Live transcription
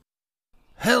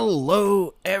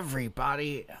Hello,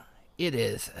 everybody. It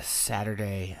is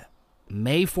Saturday,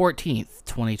 May 14th,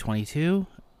 2022,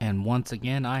 and once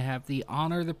again, I have the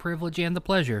honor, the privilege, and the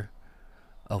pleasure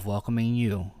of welcoming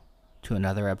you to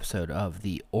another episode of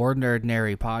the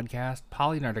OrNERDnary podcast,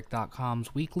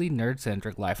 polynerdic.com's weekly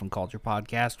nerd-centric life and culture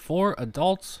podcast for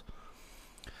adults.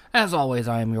 As always,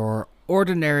 I am your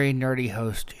ordinary nerdy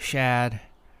host, Shad,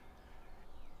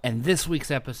 and this week's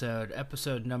episode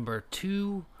number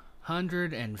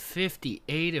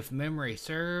 258, if memory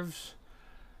serves.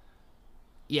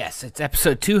 Yes, it's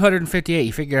episode 258.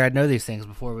 You figure I'd know these things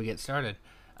before we get started.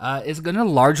 It's going to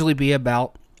largely be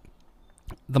about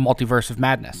the Multiverse of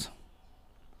Madness.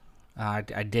 I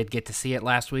did get to see it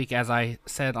last week, as I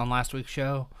said on last week's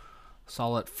show.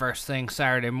 Saw it first thing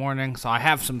Saturday morning, so I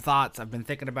have some thoughts. I've been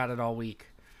thinking about it all week.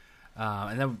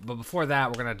 But before that,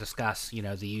 we're going to discuss,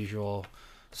 the usual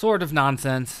sort of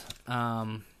nonsense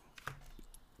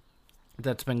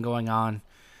that's been going on.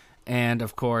 And,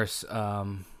 of course,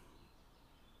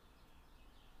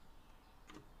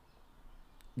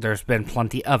 there's been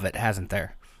plenty of it, hasn't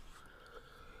there?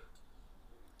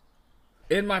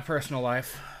 In my personal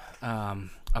life,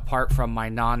 apart from my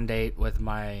non-date with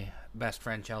my best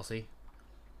friend Chelsea,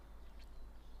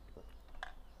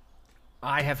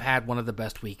 I have had one of the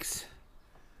best weeks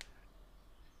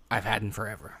I've had in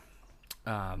forever.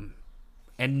 And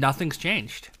nothing's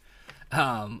changed.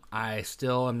 I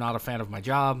still am not a fan of my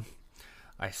job.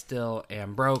 I still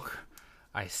am broke.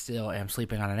 I still am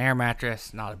sleeping on an air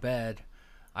mattress, not a bed.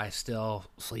 I still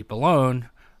sleep alone.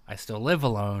 I still live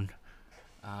alone.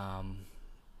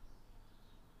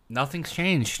 Nothing's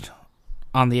changed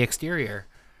on the exterior.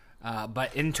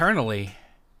 But internally,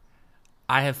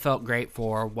 I have felt great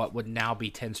for what would now be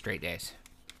 10 straight days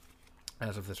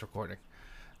as of this recording.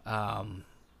 I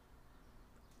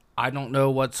don't know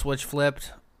what switch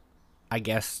flipped. I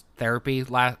guess therapy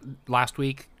last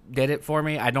week did it for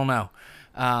me. I don't know.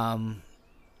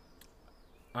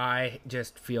 I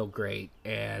just feel great,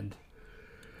 and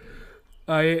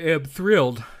I am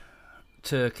thrilled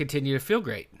to continue to feel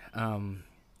great. In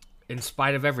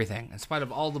spite of everything, in spite of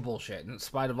all the bullshit, in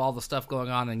spite of all the stuff going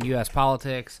on in U.S.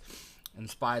 politics, in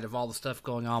spite of all the stuff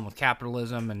going on with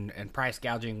capitalism and price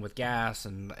gouging with gas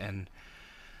and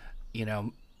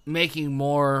making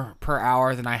more per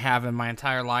hour than I have in my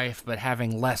entire life, but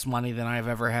having less money than I've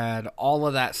ever had, all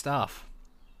of that stuff,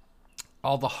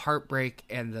 all the heartbreak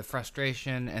and the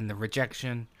frustration and the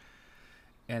rejection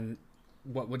and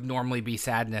what would normally be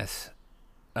sadness,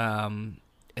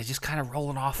 is just kind of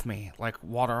rolling off me like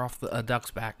water off a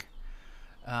duck's back.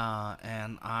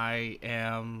 And I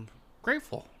am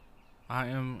grateful. I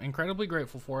am incredibly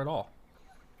grateful for it all.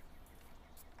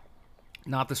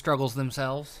 Not the struggles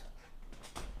themselves,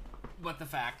 but the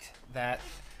fact that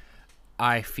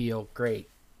I feel great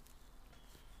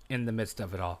in the midst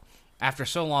of it all. After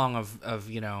so long of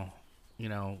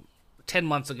 10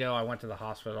 months ago, I went to the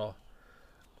hospital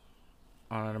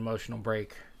on an emotional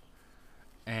break,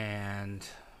 and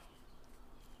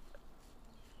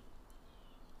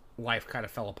life kind of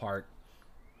fell apart,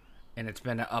 and it's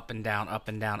been an up and down, up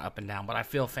and down, up and down, but I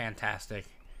feel fantastic,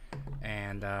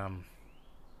 and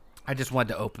I just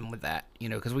wanted to open with that,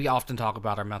 because we often talk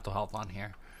about our mental health on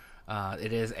here.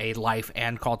 It is a life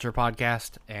and culture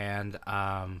podcast, and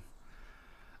I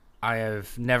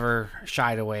have never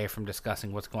shied away from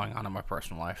discussing what's going on in my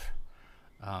personal life,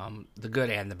 the good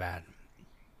and the bad.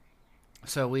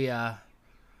 So we are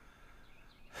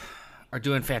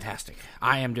doing fantastic.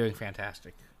 I am doing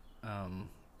fantastic.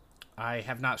 I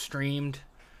have not streamed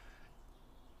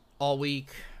all week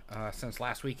since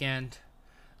last weekend.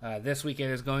 This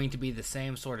weekend is going to be the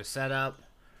same sort of setup,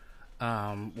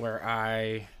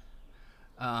 where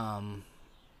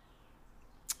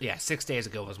 6 days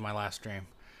ago was my last stream.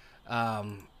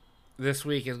 This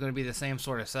week is going to be the same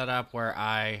sort of setup where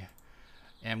I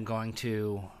am going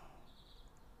to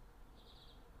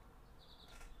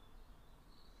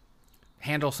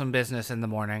handle some business in the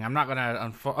morning. I'm not going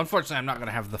to, unfortunately, I'm not going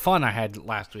to have the fun I had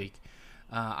last week.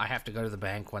 I have to go to the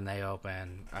bank when they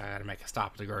open. I got to make a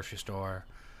stop at the grocery store.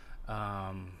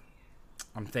 I'm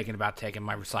thinking about taking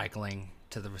my recycling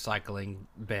to the recycling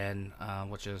bin,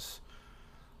 which is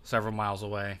several miles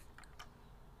away.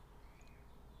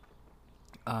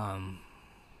 Because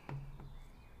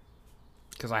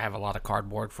I have a lot of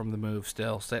cardboard from the move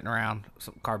still sitting around,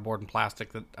 some cardboard and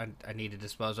plastic that I need to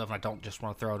dispose of, and I don't just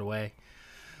want to throw it away.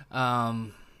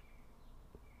 But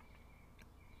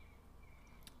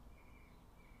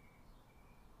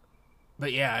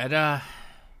yeah,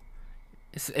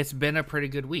 it's been a pretty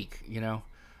good week,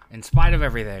 In spite of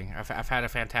everything, I've had a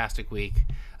fantastic week.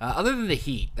 Other than the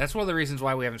heat, that's one of the reasons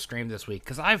why we haven't streamed this week,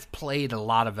 because I've played a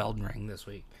lot of Elden Ring this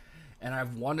week, and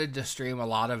I've wanted to stream a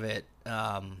lot of it,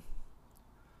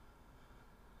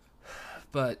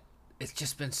 but it's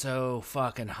just been so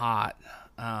fucking hot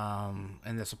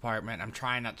in this apartment. I'm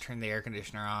trying not to turn the air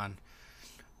conditioner on,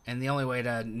 and the only way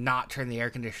to not turn the air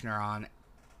conditioner on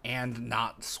and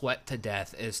not sweat to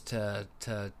death is to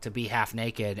be half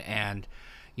naked. And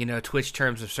you know, Twitch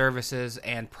terms of services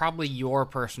and probably your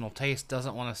personal taste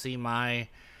doesn't want to see my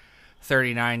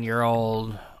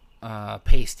 39-year-old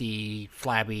pasty,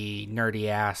 flabby, nerdy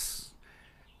ass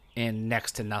in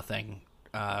next to nothing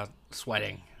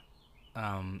sweating.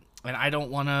 And I don't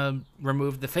want to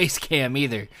remove the face cam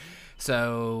either.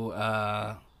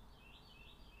 So,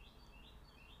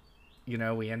 you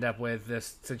know, we end up with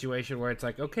this situation where it's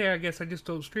like, okay, I guess I just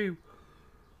don't stream.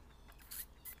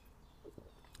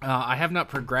 I have not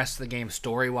progressed the game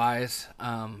story-wise,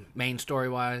 main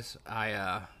story-wise.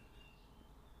 I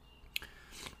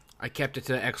kept it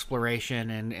to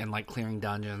exploration and like clearing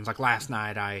dungeons. Like last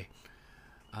night, I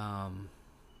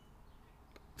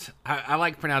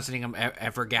like pronouncing them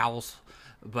Evergals,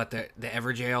 but the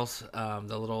Everjails,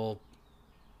 the little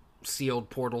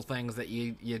sealed portal things that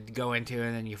you go into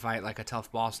and then you fight like a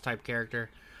tough boss type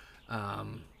character. I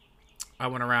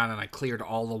went around and I cleared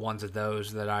all the ones of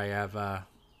those that I have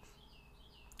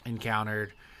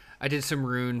encountered. I did some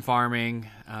rune farming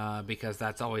because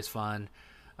that's always fun.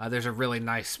 There's a really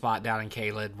nice spot down in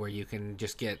Caelid where you can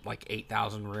just get like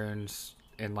 8,000 runes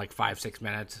in like 5-6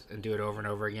 minutes and do it over and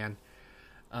over again.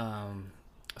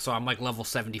 So I'm like level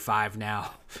 75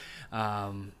 now.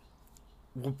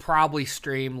 We'll probably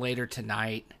stream later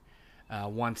tonight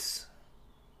once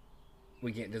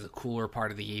we get into the cooler part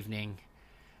of the evening,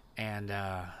 and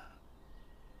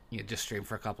just stream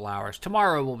for a couple hours.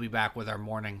 Tomorrow we'll be back with our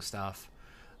morning stuff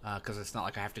because it's not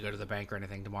like I have to go to the bank or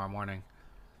anything tomorrow morning.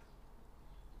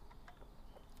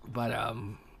 But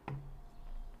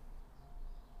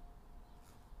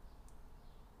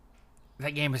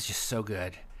that game is just so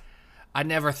good. I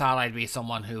never thought I'd be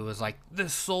someone who was like,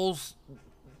 this Souls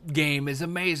game is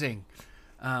amazing.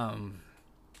 Because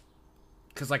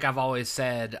like I've always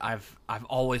said, I've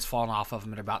always fallen off of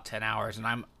them at about 10 hours, and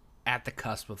I'm at the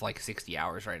cusp of like 60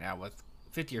 hours right now, with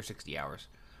 50 or 60 hours.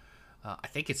 I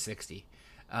think it's 60.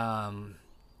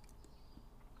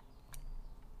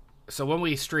 So when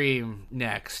we stream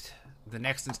next, the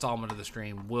next installment of the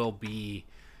stream will be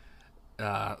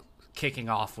kicking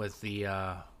off with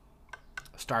the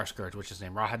Star Scourge, which is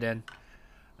named Rahaden.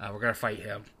 We're going to fight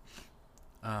him.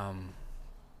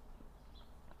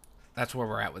 That's where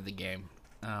we're at with the game.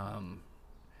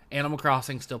 Animal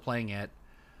Crossing, still playing it.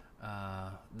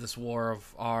 This War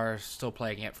of ours, still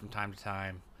playing it from time to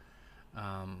time.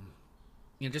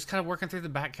 Just kind of working through the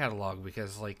back catalog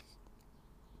because, like,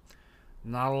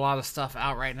 not a lot of stuff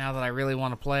out right now that I really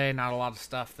want to play. Not a lot of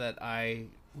stuff that I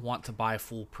want to buy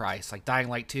full price. Like Dying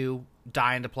Light 2,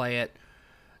 dying to play it.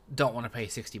 Don't want to pay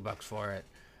 $60 for it.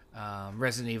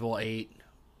 Resident Evil 8,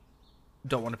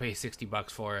 don't want to pay $60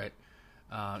 for it.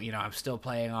 I'm still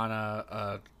playing on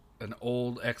an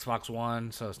old Xbox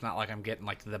One, so it's not like I'm getting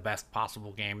like the best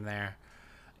possible game there.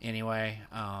 Anyway,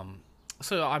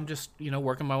 so I'm just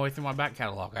working my way through my back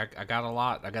catalog. I got a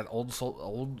lot. I got old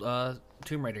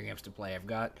Tomb Raider games to play. I've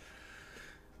got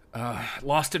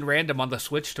Lost in Random on the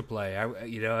Switch to play.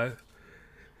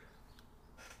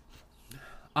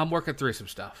 I'm working through some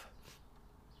stuff.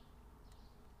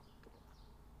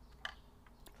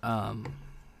 I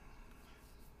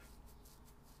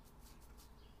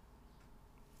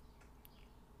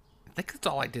think that's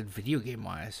all I did video game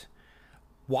wise.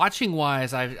 Watching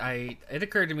wise, it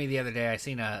occurred to me the other day, I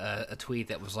seen a tweet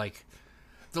that was like,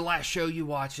 the last show you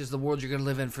watch is the world you're going to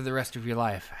live in for the rest of your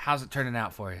life. How's it turning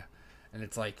out for you? And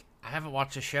it's like, I haven't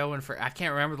watched a show I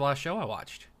can't remember the last show I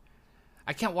watched.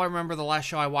 I can't remember the last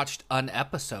show I watched an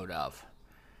episode of.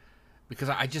 Because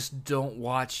I just don't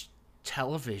watch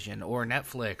television or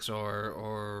Netflix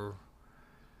or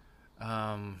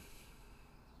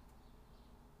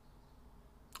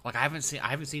like I haven't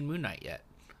seen Moon Knight yet.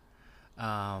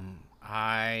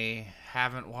 I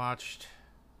haven't watched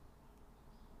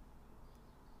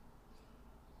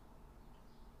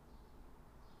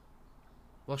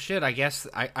Well, shit, I guess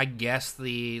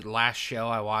the last show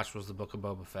I watched was the Book of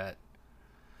Boba Fett.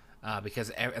 Because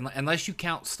unless you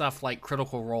count stuff like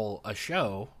Critical Role a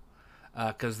show,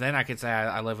 because then I could say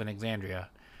I live in Exandria,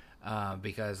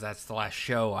 because that's the last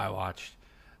show I watched.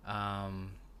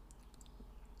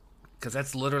 Because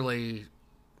that's literally,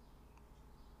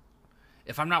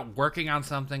 if I'm not working on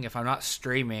something, if I'm not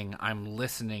streaming, I'm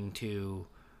listening to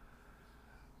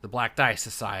the Black Dice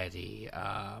Society,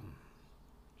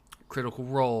 Critical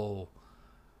Role,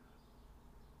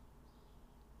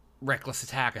 Reckless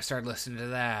Attack. I started listening to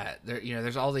that.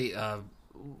 There's all the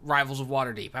Rivals of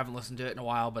Waterdeep. I haven't listened to it in a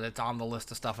while, but it's on the list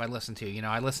of stuff I listen to.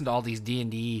 I listen to all these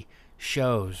D&D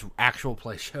shows, actual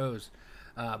play shows,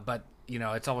 but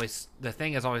it's always, the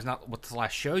thing is always not what's the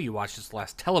last show you watched, it's the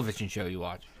last television show you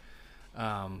watch.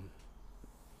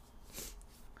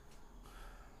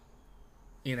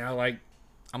 Like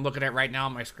I'm looking at right now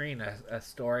on my screen a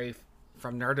story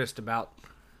from Nerdist about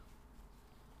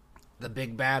the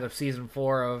big bad of season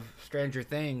 4 of Stranger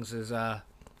Things is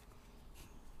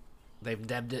they've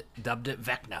dubbed it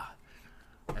Vecna,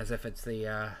 as if it's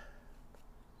the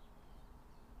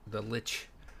Lich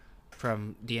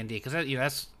from D&D, because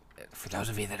that's, for those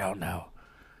of you that don't know,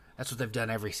 that's what they've done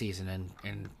every season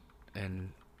in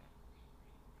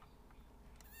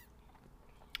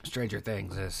Stranger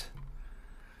Things. Is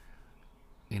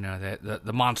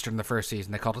the monster in the first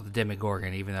season, they called it the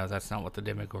Demogorgon, even though that's not what the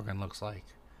Demogorgon looks like.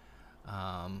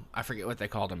 I forget what they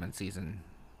called him in season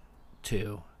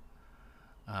 2,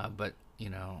 but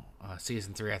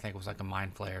season 3 I think was like a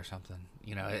mind flay or something.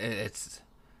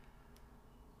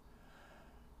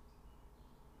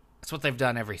 It's what they've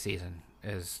done every season,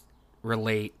 is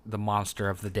relate the monster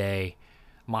of the day,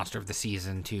 monster of the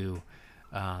season to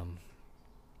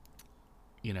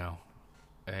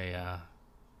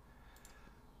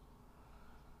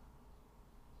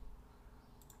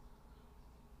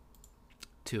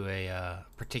a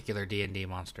particular D&D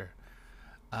monster.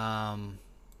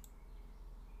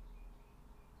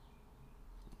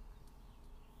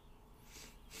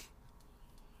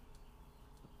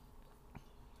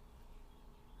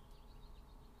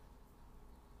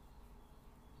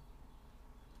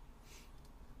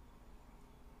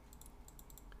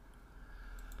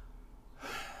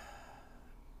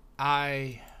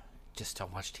 I just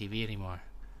don't watch TV anymore.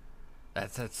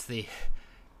 That's the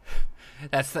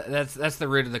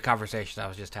root of the conversation I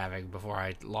was just having before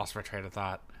I lost my train of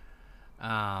thought.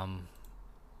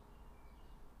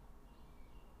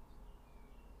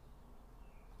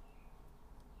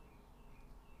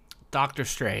 Doctor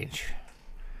Strange.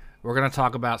 We're going to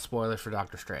talk about spoilers for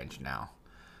Doctor Strange now.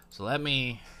 So let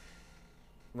me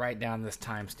write down this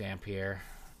timestamp here.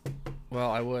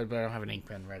 Well, I would, but I don't have an ink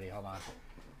pen ready. Hold on.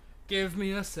 Give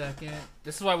me a second.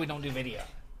 This is why we don't do video.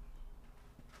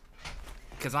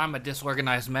 Because I'm a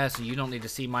disorganized mess and you don't need to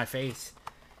see my face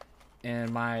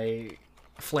and my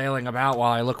flailing about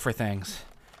while I look for things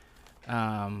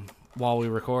while we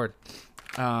record.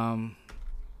 We're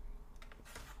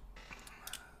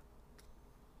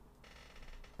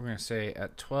going to say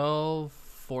at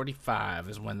 12:45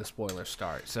 is when the spoilers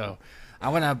start. So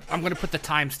I'm gonna put the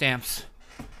timestamps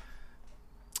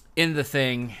in the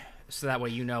thing so that way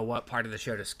you know what part of the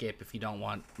show to skip if you don't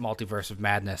want Multiverse of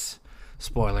Madness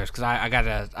spoilers, because I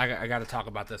gotta talk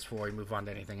about this before we move on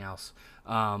to anything else.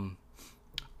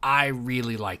 I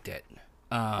really liked it.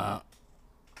 I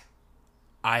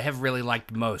have really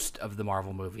liked most of the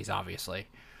Marvel movies, obviously.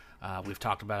 We've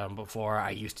talked about them before. I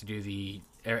used to do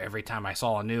every time I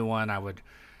saw a new one, I would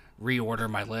reorder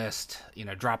my list,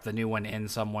 drop the new one in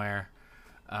somewhere.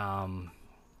 I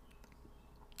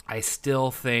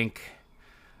still think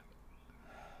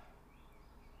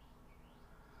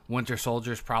Winter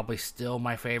Soldier is probably still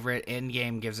my favorite.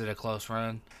 Endgame gives it a close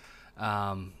run.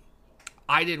 I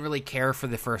didn't really care for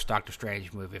the first Doctor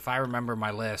Strange movie. If I remember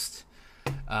my list,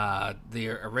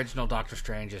 the original Doctor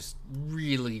Strange is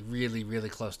really, really, really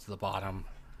close to the bottom.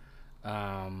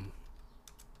 I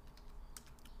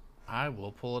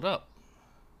will pull it up.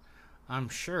 I'm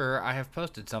sure I have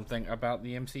posted something about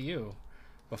the MCU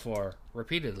before,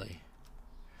 repeatedly.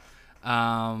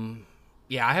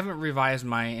 Yeah, I haven't revised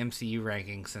my MCU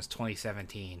rankings since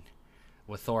 2017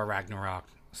 with Thor Ragnarok.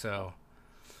 So,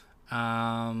 but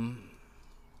I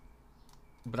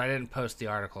didn't post the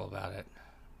article about it.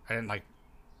 I didn't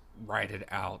write it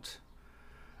out.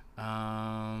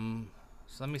 So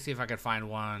let me see if I could find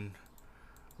one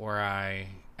where I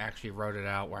actually wrote it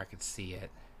out where I could see it.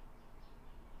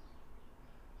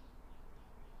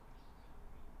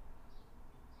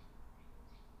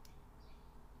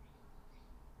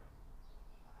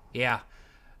 Yeah,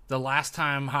 the last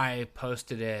time I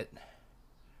posted it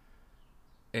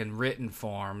in written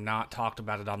form, not talked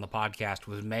about it on the podcast,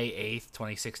 was May 8th,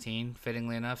 2016,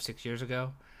 fittingly enough, 6 years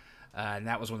ago. And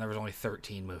that was when there was only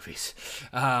 13 movies.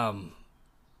 But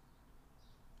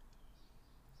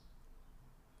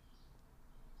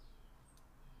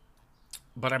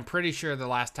I'm pretty sure the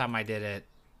last time I did it,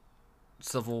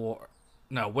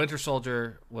 Winter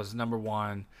Soldier was number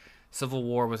 1. Civil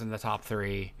War was in the top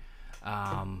 3.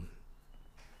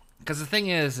 Because the thing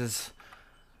is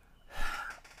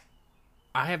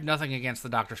I have nothing against the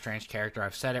Doctor Strange character.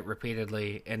 I've said it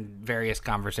repeatedly in various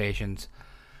conversations.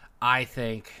 I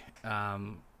think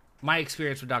my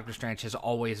experience with Doctor Strange has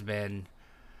always been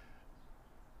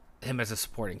him as a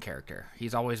supporting character.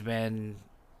 He's always been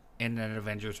in an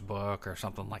Avengers book or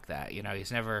something like that. You know,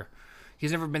 he's never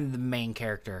been the main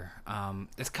character.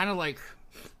 It's kind of like,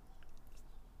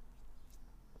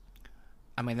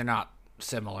 I mean, they're not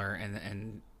similar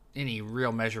in any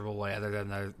real measurable way other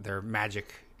than they're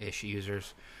magic-ish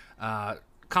users.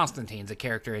 Constantine's a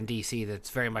character in DC that's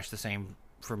very much the same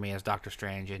for me as Doctor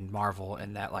Strange in Marvel,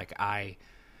 in that, like, I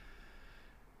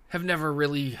have never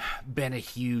really been a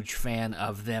huge fan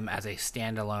of them as a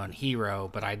standalone hero,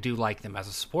 but I do like them as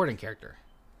a supporting character.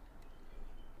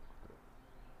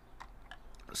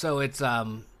 So it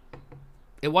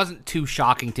wasn't too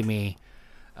shocking to me,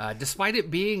 despite it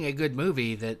being a good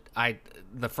movie, that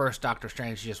the first Doctor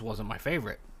Strange just wasn't my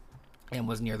favorite and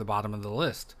was near the bottom of the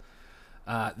list.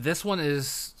 This one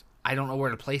is, I don't know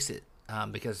where to place it,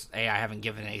 because A, I haven't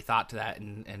given any thought to that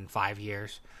in 5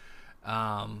 years,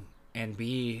 and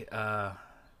B,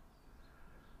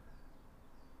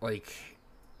 like,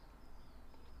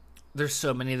 there's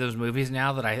so many of those movies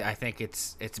now that I think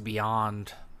it's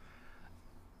beyond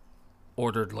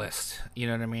ordered list. You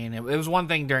know what I mean? It was one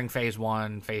thing during Phase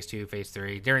 1, Phase 2, Phase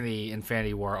 3, during the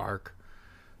Infinity War arc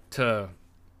to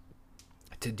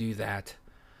do that.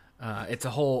 It's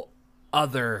a whole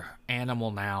other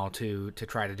animal now to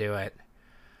try to do it.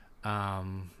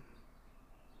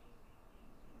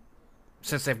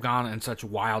 Since they've gone in such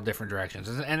wild different directions.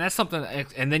 And that's something,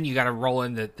 and then you got to roll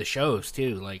in the shows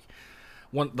too. Like,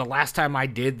 the last time I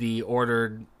did the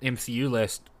ordered MCU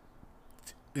list,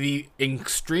 the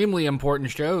extremely important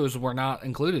shows were not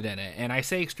included in it. And I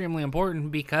say extremely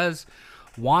important because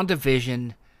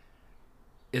WandaVision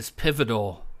is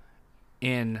pivotal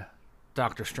in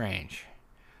Doctor Strange.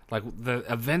 Like, the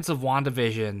events of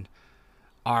WandaVision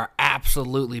are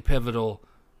absolutely pivotal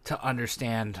to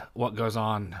understand what goes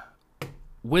on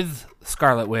with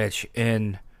Scarlet Witch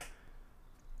in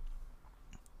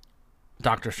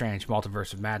Doctor Strange,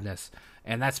 Multiverse of Madness.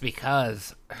 And that's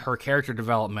because her character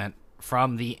development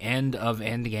from the end of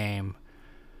Endgame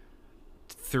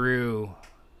through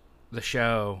the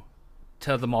show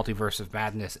to the Multiverse of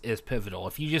Madness is pivotal.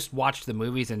 If you just watch the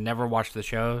movies and never watch the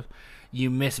show, you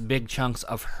miss big chunks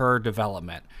of her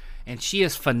development. And she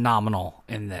is phenomenal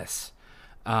in this.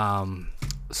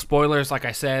 Spoilers, like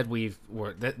I said, we're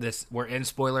in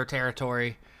spoiler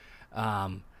territory.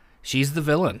 She's the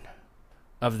villain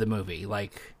of the movie.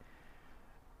 Like,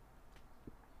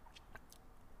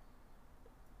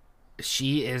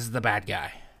 she is the bad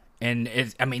guy, and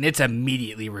it's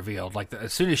immediately revealed. Like,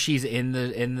 as soon as she's in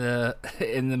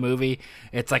the movie,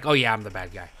 it's like, oh yeah, I'm the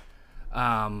bad guy.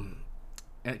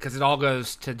 Because it all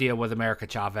goes to deal with America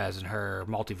Chavez and her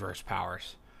multiverse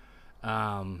powers.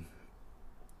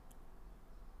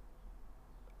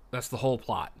 That's the whole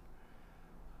plot.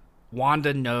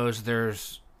 Wanda knows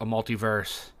there's a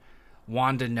multiverse.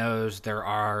 Wanda knows there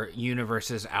are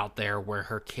universes out there where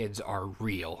her kids are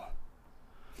real.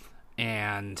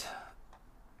 And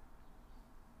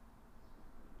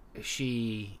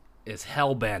she is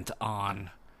hell-bent on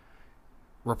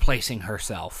replacing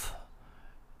herself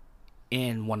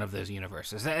in one of those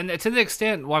universes. And to the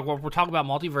extent, like, when we're talking about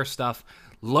multiverse stuff,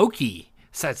 Loki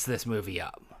sets this movie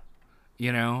up.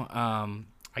 You know?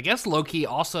 I guess Loki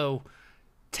also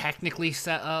technically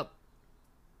set up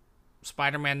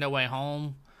Spider-Man No Way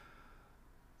Home,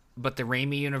 but the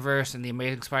Raimi universe and the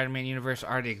Amazing Spider-Man universe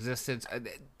already existed.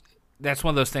 That's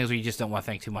one of those things where you just don't want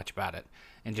to think too much about it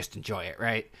and just enjoy it,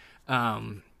 right?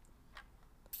 The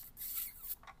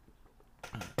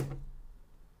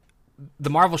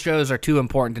Marvel shows are too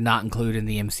important to not include in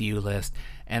the MCU list,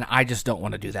 and I just don't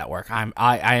want to do that work.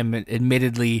 I am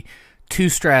admittedly too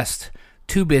stressed,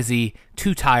 too busy,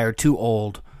 too tired, too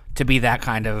old to be that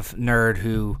kind of nerd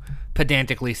who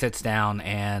pedantically sits down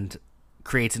and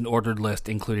creates an ordered list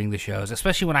including the shows,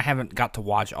 especially when I haven't got to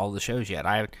watch all the shows yet.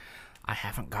 I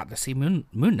haven't got to see Moon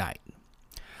Knight.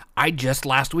 I just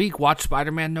last week watched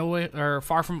Spider-Man No Way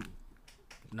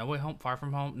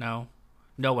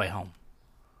Home.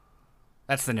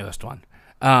 That's the newest one.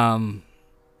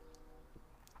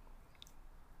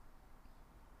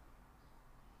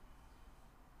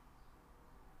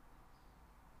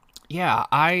 Yeah,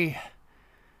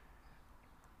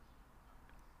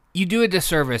 you do a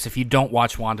disservice if you don't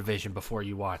watch WandaVision before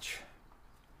you watch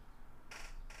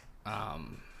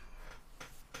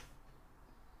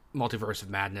Multiverse of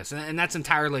Madness. And that's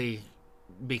entirely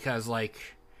because, like,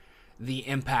 the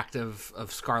impact of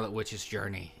Scarlet Witch's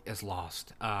journey is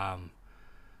lost.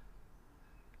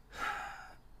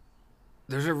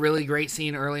 There's a really great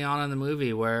scene early on in the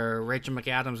movie where Rachel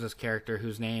McAdams' character,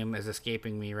 whose name is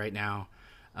escaping me right now,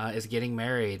 is getting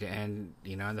married. And,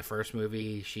 in the first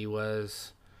movie, she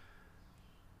was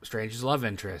Strange's love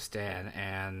interest.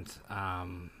 And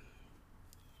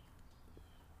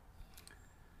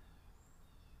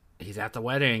he's at the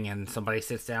wedding, and somebody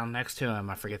sits down next to him.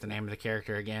 I forget the name of the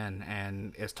character again,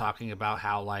 and is talking about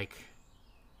how, like,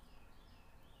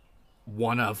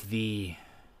 one of the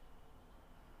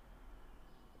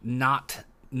not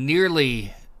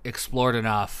nearly explored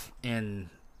enough in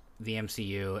the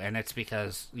MCU, and it's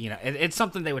because, it's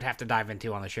something they would have to dive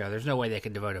into on the show. There's no way they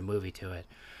could devote a movie to it.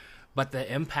 But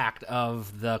the impact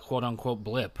of the quote-unquote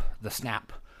blip, the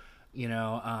snap,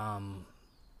 Thanos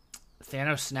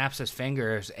snaps his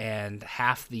fingers, and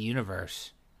half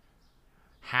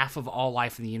of all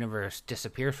life in the universe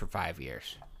disappears for 5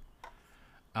 years.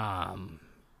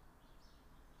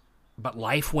 But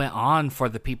life went on for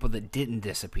the people that didn't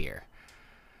disappear,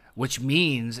 which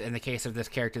means, in the case of this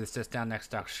character that sits down next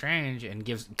to Doctor Strange and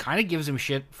gives him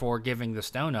shit for giving the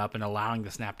stone up and allowing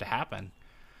the snap to happen.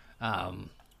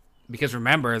 Because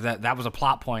remember that was a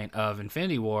plot point of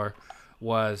Infinity War,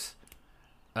 was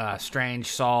Strange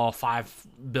saw 5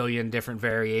 billion different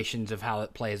variations of how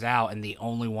it plays out, and the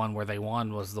only one where they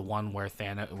won was the one where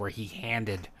he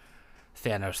handed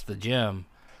Thanos the gem.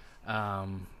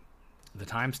 The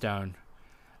Time Stone,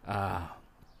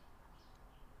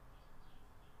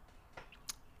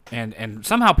 and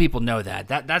somehow people know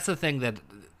that's the thing, that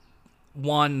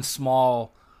one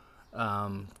small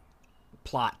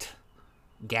plot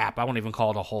gap. I won't even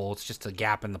call it a hole. It's just a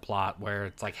gap in the plot where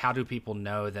it's like, how do people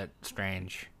know that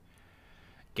Strange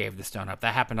gave the stone up?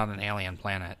 That happened on an alien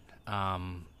planet.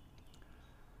 But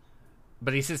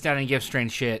he sits down and gives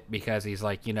Strange shit because he's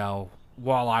like,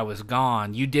 while I was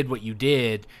gone, you did what you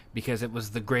did because it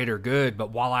was the greater good. But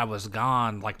while I was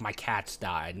gone, like, my cats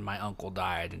died and my uncle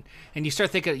died. And you start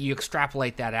thinking, you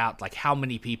extrapolate that out, like, how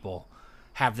many people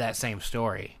have that same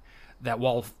story, that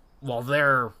while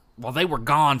they were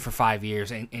gone for 5 years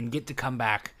and get to come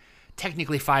back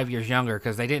technically 5 years younger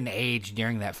because they didn't age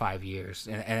during that 5 years.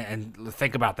 And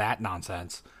think about that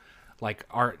nonsense. Like,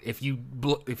 if you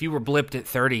were blipped at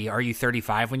 30, are you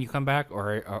 35 when you come back,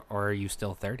 or are you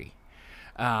still 30?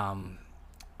 I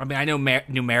mean, I know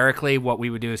numerically what we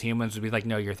would do as humans would be like,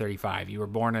 no, you're 35. You were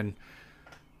born in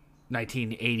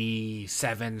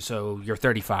 1987, so you're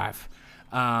 35.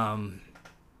 Wow,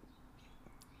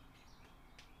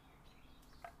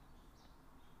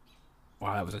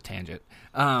 that was a tangent.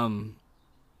 But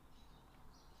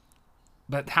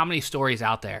how many stories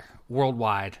out there,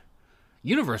 worldwide,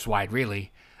 universe-wide,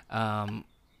 really, are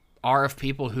of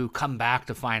people who come back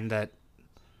to find that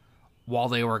while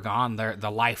they were gone,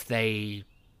 the life they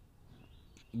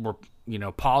were,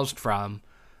 paused from,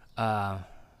 went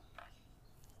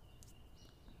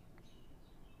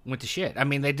to shit. I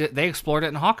mean, they explored it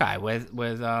in Hawkeye with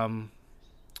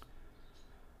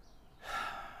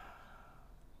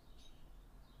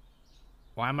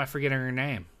why am I forgetting her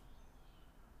name?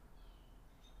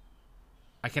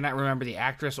 I cannot remember the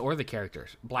actress or the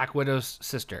characters. Black Widow's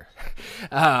sister.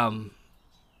 They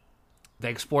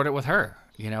explored it with her.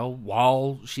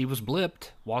 While she was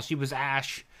blipped, while she was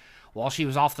Ash, while she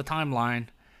was off the timeline,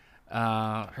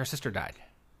 her sister died.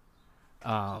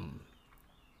 I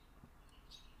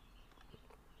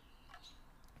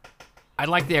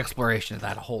like the exploration of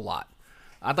that a whole lot.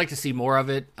 I'd like to see more of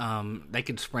it. They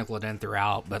could sprinkle it in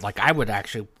throughout, but I would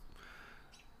actually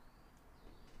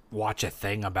watch a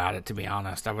thing about it, to be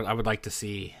honest. I would like to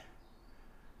see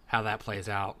how that plays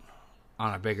out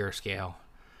on a bigger scale.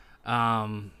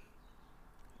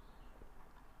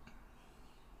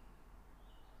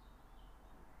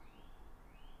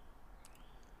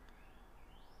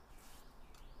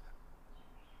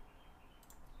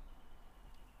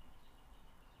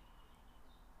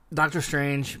 Doctor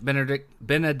Strange, Benedict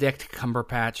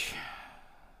Cumberbatch,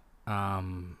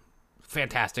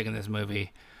 fantastic in this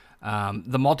movie.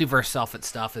 The multiverse self-it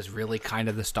stuff is really kind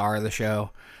of the star of the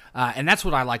show. And that's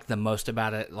what I like the most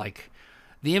about it. Like,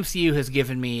 the MCU has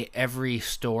given me every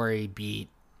story beat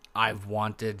I've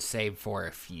wanted, save for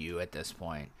a few at this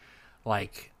point.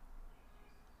 Like,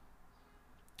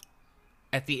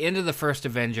 at the end of the first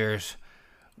Avengers,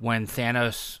 when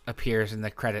Thanos appears in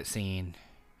the credit scene,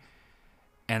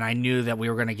 and I knew that we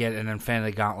were going to get an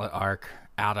Infinity Gauntlet arc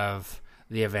out of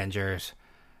the Avengers,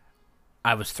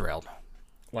 I was thrilled.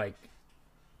 Like,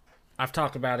 I've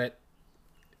talked about it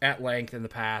at length in the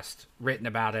past, written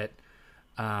about it.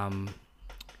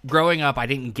 Growing up, I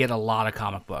didn't get a lot of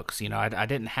comic books. I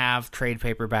didn't have trade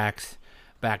paperbacks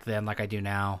back then like I do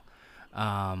now.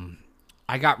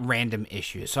 I got random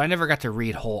issues, so I never got to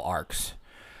read whole arcs.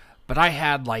 But I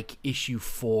had like issue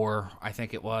 4, I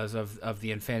think it was, of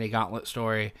the Infinity Gauntlet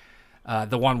story.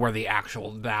 The one where the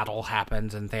actual battle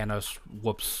happens and Thanos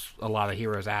whoops a lot of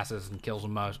heroes' asses and kills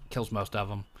most of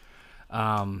them.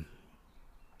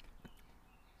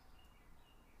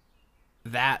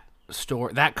 That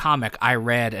comic I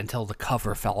read until the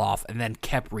cover fell off and then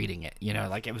kept reading it.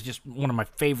 Like it was just one of my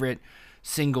favorite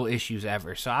single issues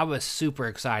ever. So I was super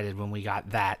excited when we got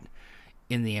that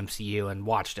in the MCU and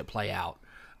watched it play out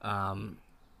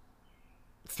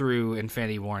through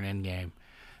Infinity War and Endgame.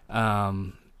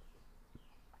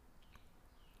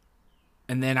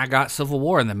 And then I got Civil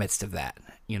War in the midst of that,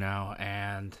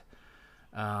 and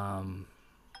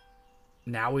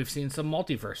now we've seen some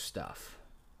multiverse stuff.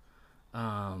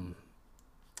 I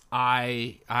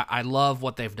love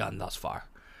what they've done thus far.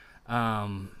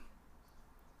 I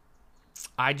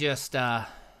just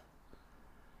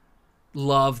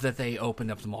love that they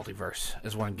opened up the multiverse,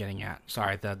 is what I'm getting at.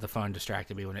 Sorry, the phone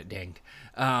distracted me when it dinged.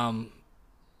 One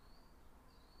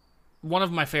of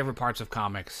my favorite parts of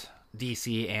comics,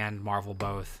 DC and Marvel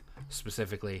both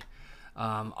specifically,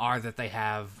 are that they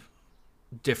have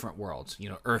different worlds.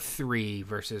 Earth 3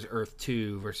 versus Earth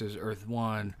 2 versus Earth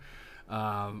 1.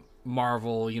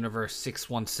 Marvel Universe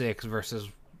 616 versus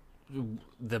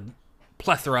the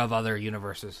plethora of other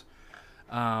universes.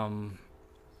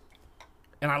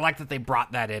 And I like that they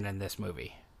brought that in this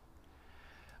movie.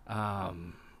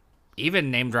 Even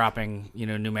name dropping,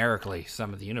 numerically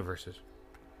some of the universes.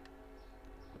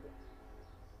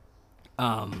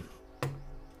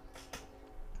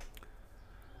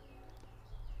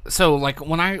 So like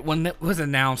when it was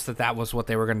announced that was what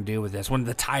they were going to do with this, when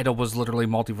the title was literally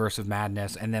Multiverse of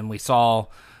Madness, and then we saw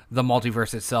the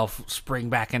multiverse itself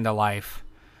spring back into life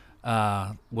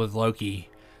with Loki,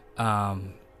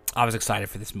 I was excited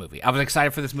for this movie. I was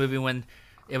excited for this movie when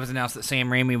it was announced that Sam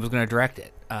Raimi was going to direct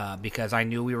it, because I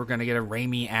knew we were going to get a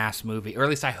Raimi-ass movie, or at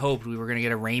least I hoped we were going to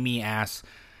get a Raimi-ass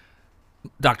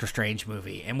Doctor Strange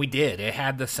movie, and we did. It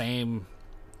had the same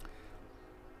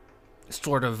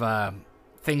sort of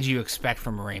things you expect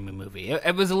from a Raimi movie.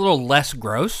 It was a little less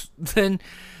gross than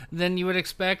you would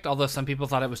expect, although some people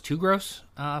thought it was too gross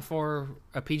for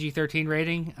a PG-13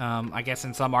 rating. I guess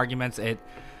in some arguments it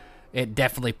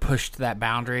definitely pushed that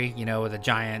boundary, with a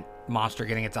giant monster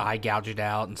getting its eye gouged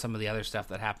out and some of the other stuff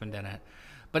that happened in it.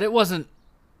 But it wasn't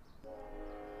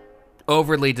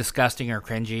overly disgusting or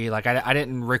cringy. Like I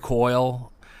didn't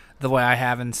recoil the way I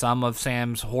have in some of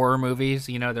Sam's horror movies.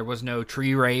 There was no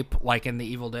tree rape like in the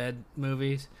Evil Dead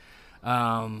movies.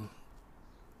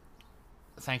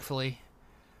 Thankfully.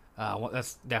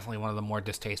 That's definitely one of the more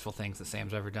distasteful things that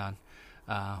Sam's ever done.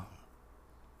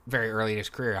 Very early in his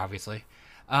career, obviously.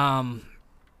 I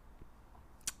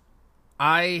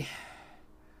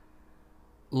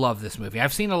love this movie.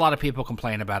 I've seen a lot of people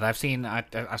complain about it. I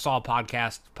saw a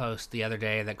podcast post the other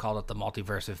day that called it the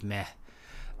Multiverse of Meh.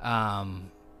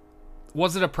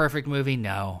 Was it a perfect movie?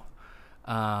 No.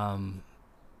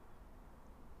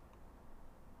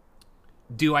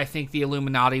 Do I think the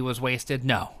Illuminati was wasted?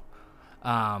 No.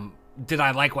 Did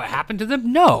I like what happened to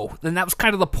them? No. Then that was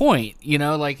kind of the point,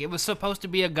 like it was supposed to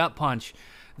be a gut punch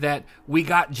that we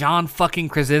got John fucking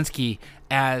Krasinski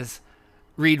as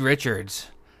Reed Richards.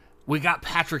 We got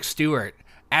Patrick Stewart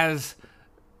as,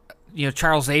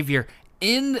 Charles Xavier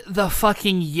in the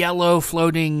fucking yellow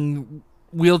floating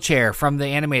wheelchair from the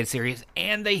animated series,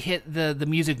 and they hit the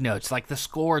music notes. Like the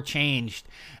score changed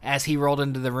as he rolled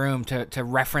into the room to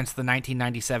reference the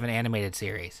 1997 animated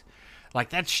series. Like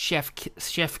that's chef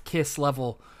kiss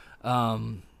level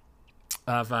of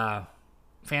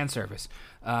fan service.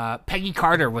 Peggy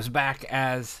Carter was back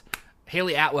as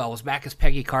Haley Atwell was back as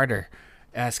Peggy Carter,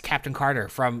 as Captain Carter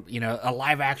from a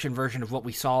live action version of what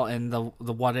we saw in the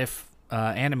What If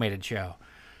animated show.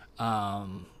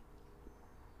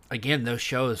 Again, those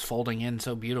shows folding in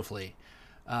so beautifully.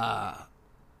 We got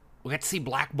to see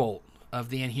Black Bolt of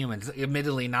the Inhumans.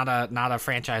 Admittedly, not a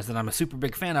franchise that I'm a super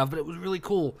big fan of, but it was really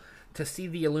cool to see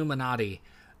the Illuminati,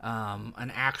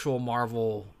 an actual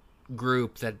Marvel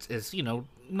group that is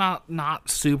not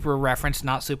super referenced,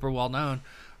 not super well known,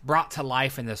 brought to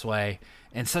life in this way,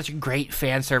 in such a great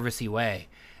fan servicey way.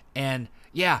 And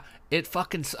yeah, it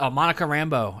fucking Monica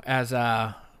Rambeau as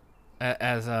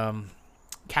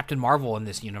Captain Marvel in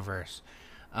this universe,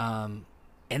 and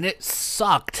it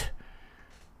sucked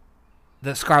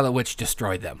that Scarlet Witch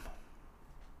destroyed them.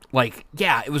 Like,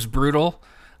 yeah, it was brutal.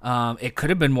 It could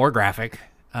have been more graphic.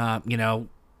 Captain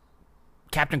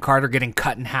Carter getting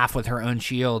cut in half with her own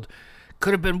shield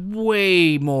could have been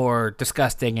way more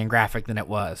disgusting and graphic than it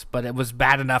was, but it was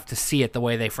bad enough to see it the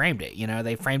way they framed it.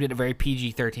 They framed it a very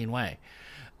PG-13 way.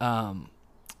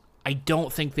 I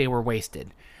don't think they were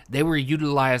wasted. they were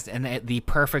utilized in the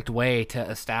perfect way to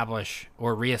establish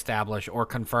or reestablish or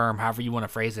confirm, however you want to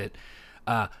phrase it,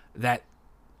 that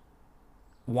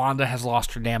Wanda has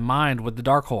lost her damn mind with the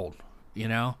Darkhold. You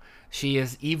know, she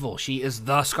is evil. She is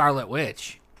the Scarlet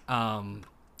Witch, the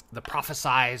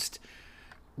prophesized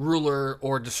ruler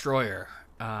or destroyer.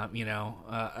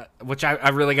 Which I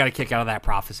really got a kick out of that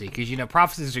prophecy, because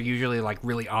prophecies are usually like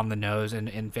really on the nose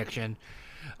in fiction,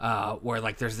 where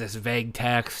like there's this vague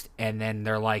text and then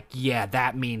they're like, yeah,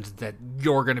 that means that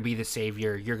you're going to be the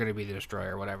savior, you're going to be the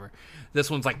destroyer, whatever. This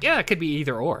one's like, yeah, it could be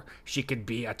either or. She could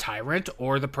be a tyrant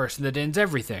or the person that ends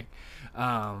everything.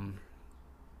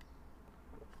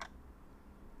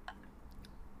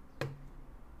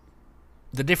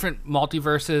 The different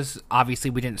multiverses, obviously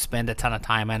we didn't spend a ton of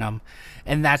time in them,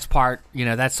 and that's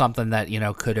that's something that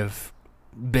could have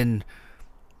been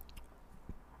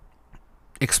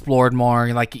explored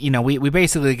more. Like we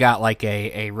basically got like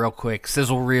a real quick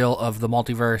sizzle reel of the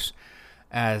multiverse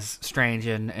as Strange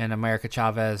and America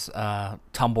Chavez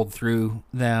tumbled through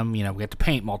them. We had to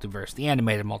paint multiverse, the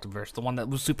animated multiverse, the one that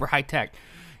was super high tech,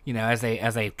 as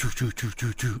they through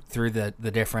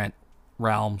the different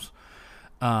realms.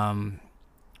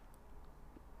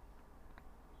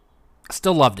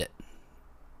 Still loved it.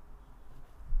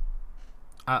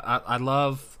 I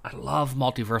love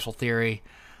multiversal theory.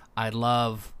 I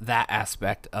love that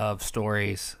aspect of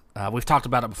stories. We've talked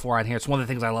about it before on here. It's one of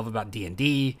the things I love about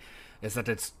D&D, is that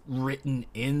it's written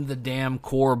in the damn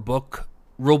core book.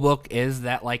 Rule book is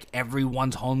that like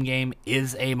everyone's home game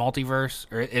is a multiverse,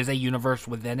 or is a universe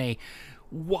within a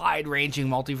wide-ranging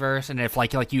multiverse. And if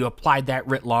like you applied that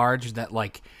writ large, that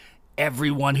like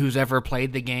everyone who's ever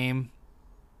played the game,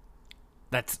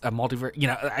 that's a multiverse.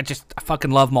 I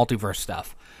fucking love multiverse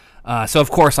stuff. So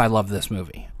of course I love this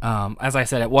movie. As I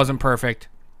said, it wasn't perfect.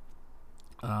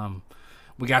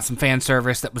 We got some fan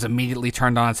service that was immediately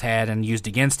turned on its head and used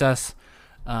against us,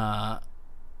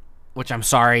 which I'm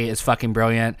sorry is fucking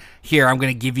brilliant. Here, I'm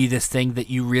going to give you this thing that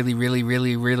you really, really,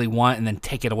 really, really want, and then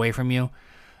take it away from you.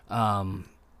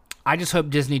 I just hope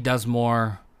Disney does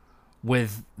more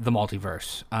with the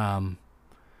multiverse.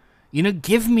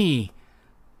 Give me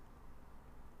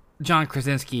John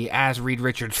Krasinski as Reed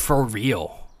Richards for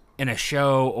real in a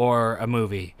show or a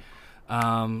movie.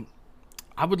 I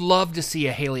would love to see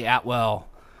a Haley Atwell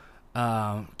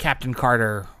Captain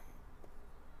Carter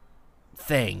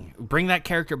thing. Bring that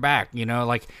character back,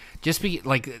 just be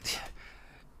like,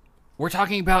 we're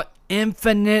talking about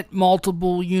infinite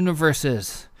multiple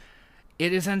universes.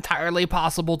 It is entirely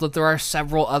possible that there are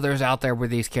several others out there where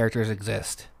these characters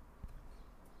exist.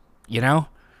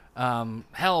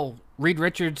 Hell, Reed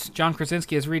Richards, John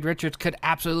Krasinski as Reed Richards could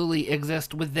absolutely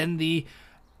exist within the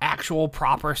actual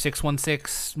proper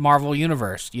 616 Marvel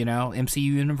universe, MCU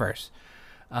universe.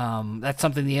 That's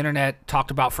something the internet talked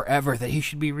about forever, that he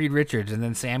should be Reed Richards, and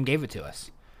then Sam gave it to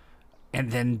us.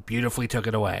 And then beautifully took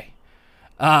it away.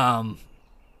 Wanda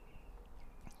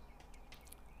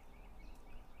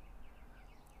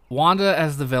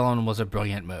as the villain was a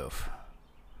brilliant move.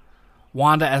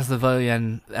 Wanda as the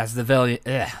villain,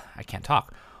 I can't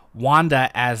talk. Wanda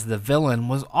as the villain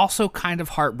was also kind of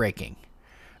heartbreaking,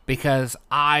 because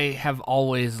I have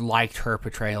always liked her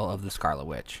portrayal of the Scarlet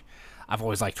Witch. I've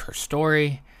always liked her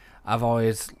story. I've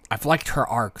liked her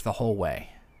arc the whole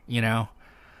way,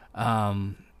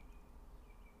 and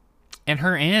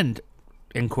her end,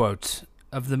 in quotes,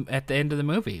 at the end of the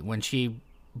movie when she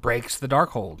breaks the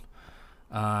Darkhold,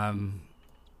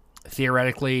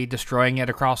 theoretically destroying it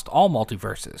across all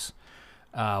multiverses,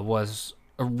 was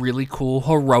a really cool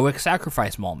heroic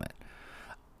sacrifice moment.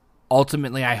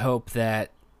 Ultimately, I hope that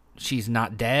she's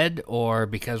not dead, or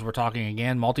because we're talking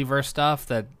again multiverse stuff,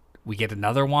 that we get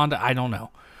another Wanda. I don't know.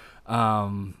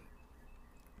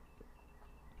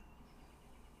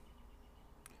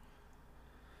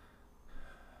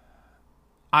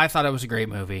 I thought it was a great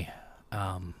movie.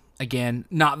 Again,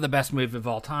 not the best movie of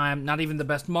all time, not even the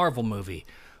best Marvel movie,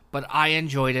 but I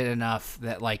enjoyed it enough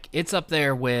that like it's up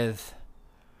there with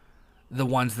the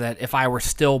ones that if I were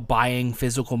still buying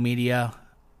physical media,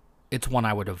 it's one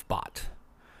I would have bought.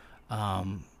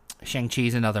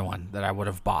 Shang-Chi's another one that I would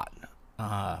have bought.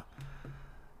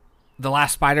 The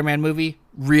last Spider-Man movie,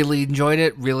 really enjoyed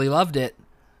it, really loved it,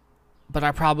 but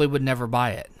I probably would never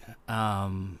buy it.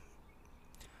 Am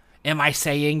I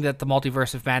saying that the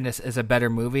Multiverse of Madness is a better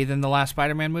movie than the last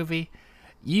Spider-Man movie?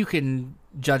 You can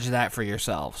judge that for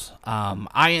yourselves.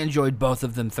 I enjoyed both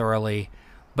of them thoroughly,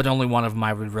 but only one of them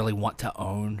I would really want to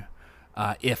own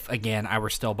if, again, I were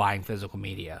still buying physical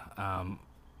media.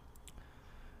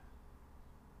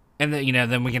 And then,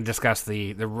 then we can discuss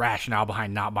the rationale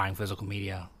behind not buying physical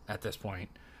media at this point.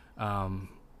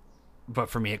 but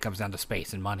for me, it comes down to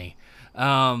space and money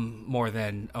more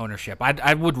than ownership.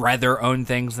 I would rather own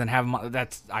things than have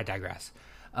I digress.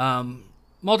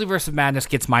 Multiverse of Madness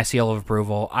gets my seal of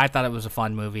approval. I thought it was a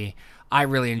fun movie. I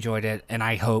really enjoyed it, and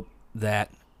I hope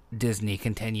that Disney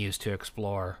continues to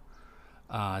explore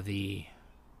the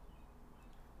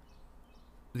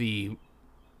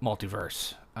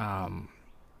multiverse.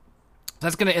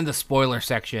 That's going to end the spoiler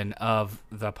section of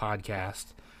the podcast.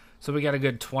 So we got a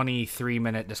good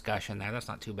 23-minute discussion there. That's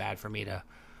not too bad for me to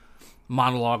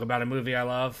monologue about a movie I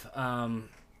love.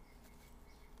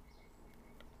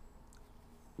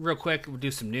 Real quick, we'll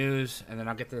do some news, and then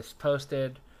I'll get this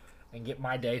posted and get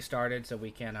my day started so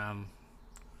we can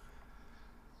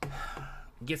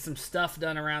get some stuff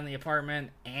done around the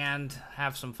apartment and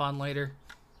have some fun later.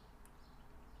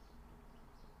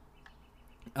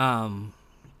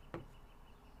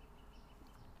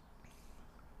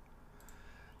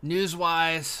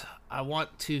 News-wise, I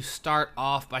want to start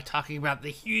off by talking about the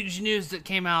huge news that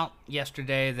came out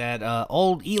yesterday that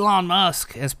old Elon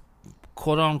Musk is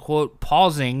quote-unquote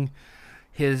pausing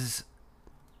his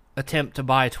attempt to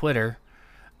buy Twitter.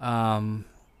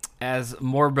 As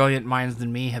more brilliant minds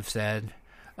than me have said,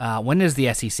 when is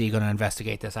the SEC going to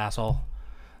investigate this asshole?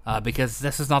 Because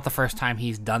this is not the first time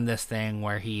he's done this thing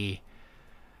where he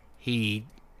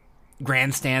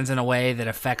grandstands in a way that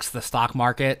affects the stock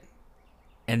market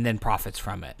and then profits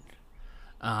from it.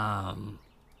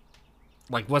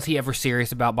 Like, was he ever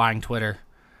serious about buying Twitter?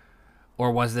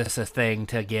 Or was this a thing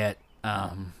to get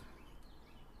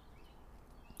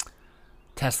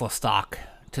Tesla stock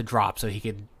to drop so he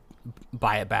could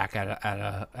buy it back at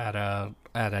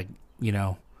a you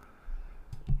know,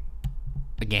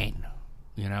 a gain,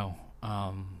 you know?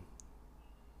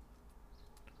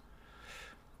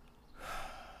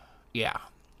 Yeah.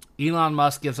 Elon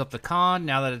Musk gives up the con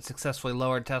now that it successfully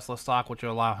lowered Tesla stock, which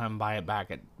will allow him to buy it back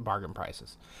at bargain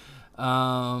prices.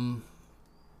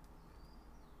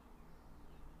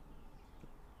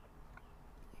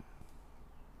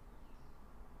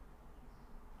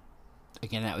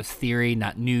 Again, that was theory,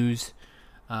 not news.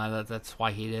 That's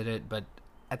why he did it. But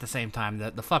at the same time,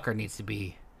 the fucker needs to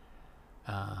be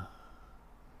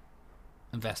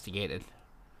investigated.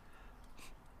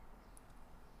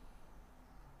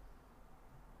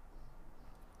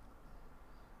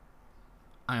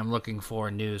 I am looking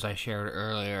for news I shared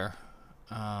earlier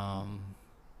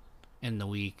in the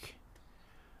week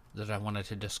that I wanted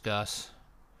to discuss.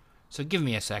 So give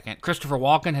me a second. Christopher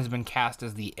Walken has been cast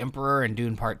as the Emperor in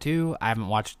Dune Part 2. I haven't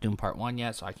watched Dune Part 1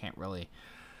 yet, so I can't really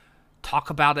talk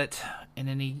about it in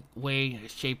any way,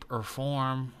 shape, or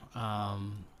form.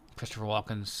 Christopher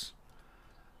Walken's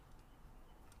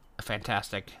a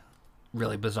fantastic,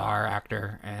 really bizarre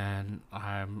actor, and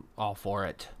I'm all for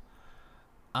it.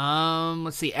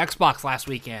 Let's see. Xbox last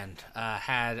weekend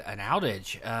had an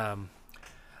outage.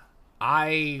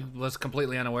 I was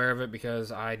completely unaware of it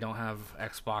because I don't have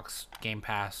Xbox Game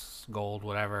Pass Gold,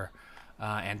 whatever,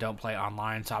 and don't play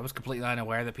online. So I was completely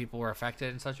unaware that people were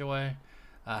affected in such a way.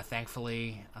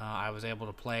 Thankfully, I was able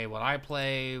to play what I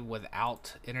play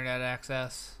without internet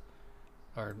access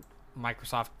or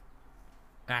Microsoft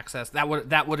access. That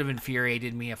would have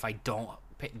infuriated me if I don't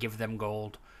give them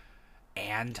gold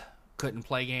and couldn't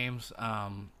play games.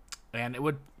 And it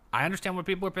would. I understand why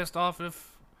people are pissed off if.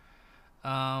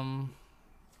 I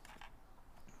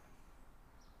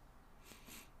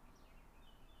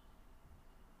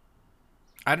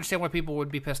understand why people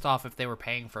would be pissed off if they were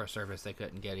paying for a service they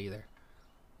couldn't get either.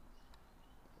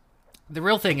 The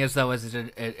real thing is, though, is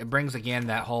it brings again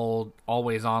that whole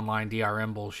always online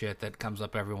DRM bullshit that comes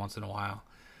up every once in a while.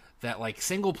 That, like,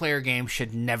 single player games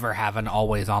should never have an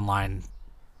always online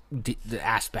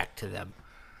aspect to them.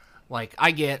 Like, I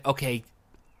get, okay,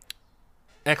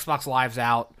 Xbox Live's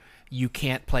out. You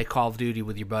can't play Call of Duty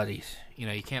with your buddies. You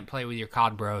know, you can't play with your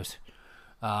COD bros.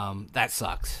 That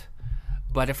sucks.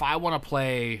 But if I want to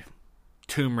play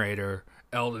Tomb Raider,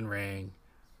 Elden Ring,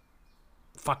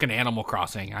 fucking Animal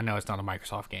Crossing, I know it's not a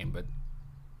Microsoft game, but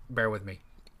bear with me.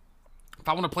 If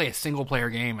I want to play a single player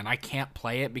game and I can't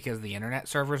play it because the internet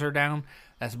servers are down,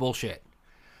 that's bullshit.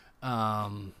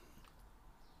 Oh,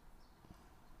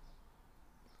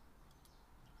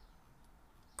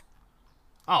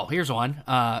 here's one.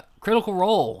 Critical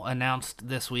Role announced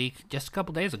this week, just a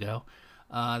couple days ago,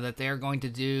 that they're going to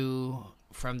do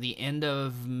from the end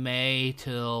of May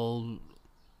till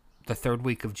the third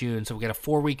week of June. So we get a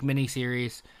 4-week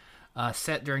miniseries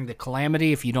set during the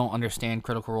Calamity. If you don't understand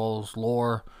Critical Role's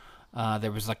lore,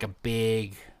 there was like a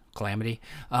big Calamity,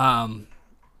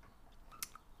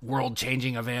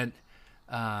 world-changing event.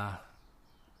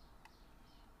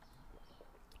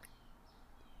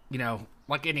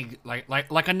 like any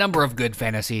like a number of good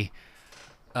fantasy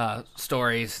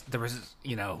stories, there was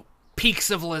peak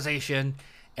civilization,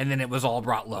 and then it was all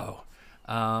brought low.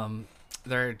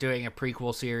 They're doing a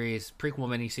prequel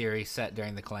miniseries set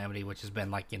during the Calamity, which has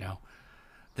been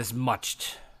this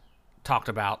much talked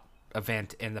about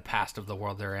event in the past of the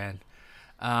world they're in.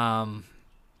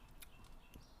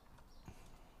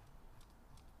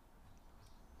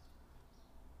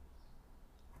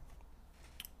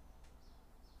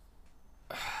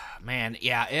 Man,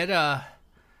 yeah,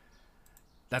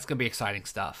 that's gonna be exciting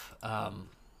stuff.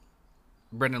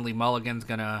 Brendan Lee Mulligan's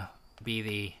gonna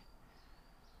be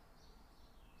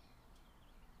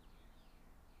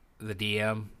the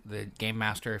DM, the game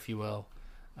master, if you will.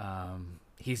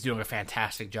 He's doing a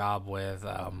fantastic job with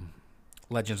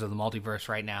Legends of the Multiverse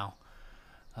right now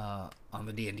on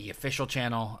the D&D official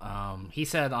channel. He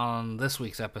said on this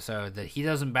week's episode that he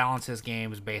doesn't balance his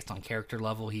games based on character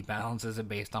level. He balances it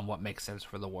based on what makes sense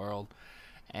for the world.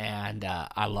 And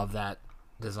I love that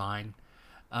design.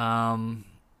 Some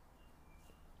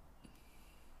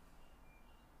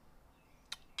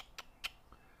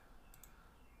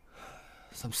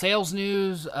sales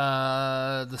news.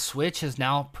 The Switch has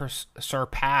now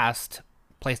surpassed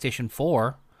PlayStation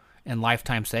 4 in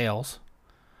lifetime sales.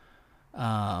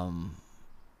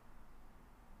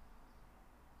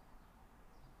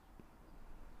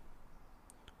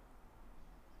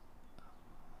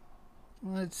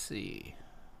 Let's see.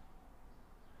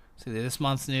 This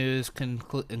month's news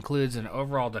includes an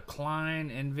overall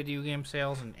decline in video game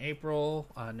sales in April.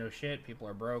 No shit, people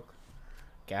are broke.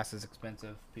 Gas is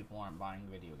expensive. People aren't buying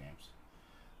video games.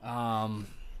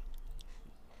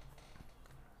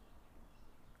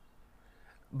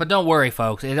 But don't worry,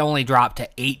 folks. It only dropped to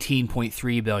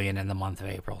 $18.3 billion in the month of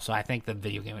April. So I think the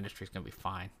video game industry is going to be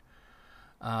fine.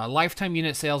 Lifetime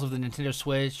unit sales of the Nintendo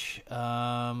Switch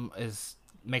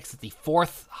makes it the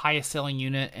fourth highest selling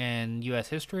unit in U.S.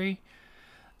 history,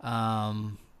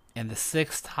 and the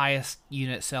sixth highest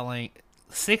unit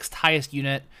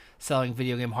selling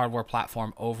video game hardware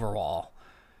platform overall.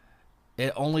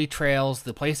 It only trails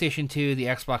the PlayStation 2, the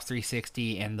Xbox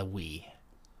 360, and the Wii.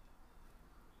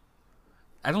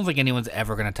 I don't think anyone's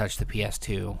ever going to touch the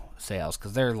PS2 sales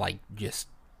because they're just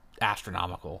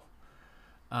astronomical.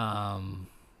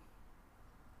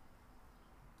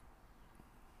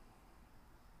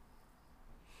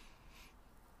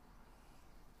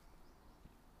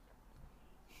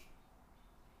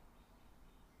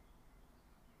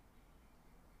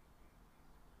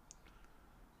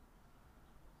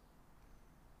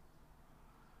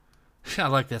 I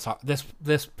like this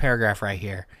paragraph right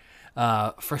here.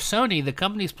 For Sony, the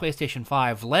company's PlayStation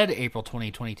 5 led April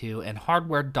 2022 in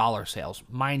hardware dollar sales,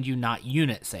 mind you, not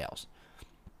unit sales,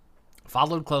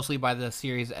 followed closely by the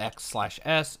Series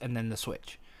X/S and then the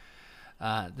Switch.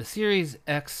 The Series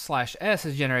X/S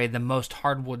has generated the most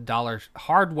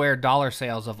hardware dollar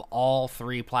sales of all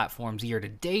three platforms year to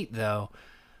date, though,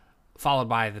 followed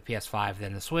by the PS5,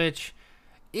 then the Switch.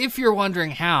 If you're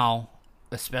wondering how,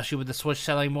 especially with the Switch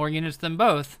selling more units than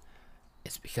both,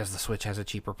 it's because the Switch has a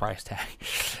cheaper price tag.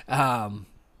 The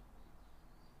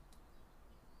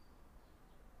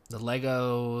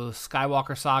Lego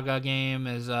Skywalker Saga game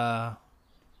is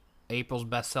April's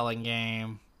best-selling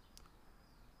game.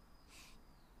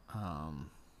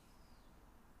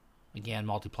 Again,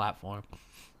 multi-platform.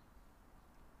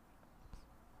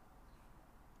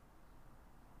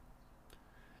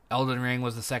 Elden Ring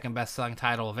was the second best-selling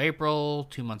title of April,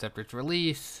 2 months after its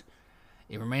release.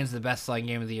 It remains the best-selling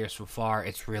game of the year so far.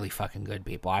 It's really fucking good,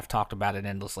 people. I've talked about it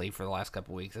endlessly for the last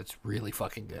couple weeks. It's really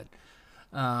fucking good.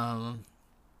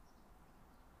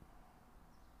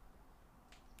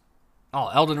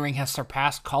 Elden Ring has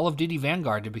surpassed Call of Duty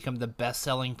Vanguard to become the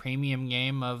best-selling premium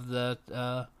game of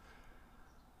the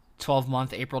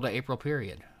 12-month April to April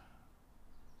period.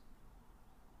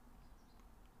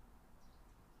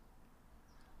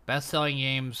 Best-selling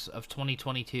games of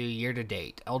 2022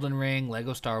 year-to-date. Elden Ring,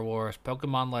 Lego Star Wars,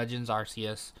 Pokemon Legends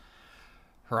Arceus,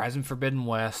 Horizon Forbidden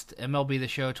West, MLB The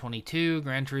Show 22,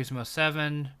 Gran Turismo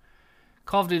 7,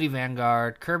 Call of Duty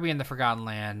Vanguard, Kirby and the Forgotten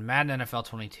Land, Madden NFL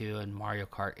 22, and Mario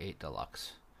Kart 8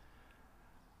 Deluxe.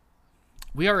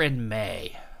 We are in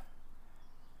May.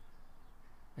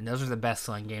 And those are the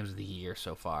best-selling games of the year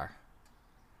so far.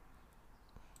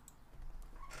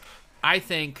 I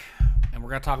think, and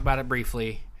we're going to talk about it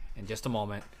briefly in just a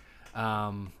moment,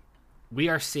 we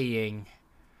are seeing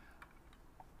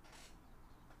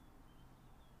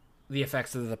the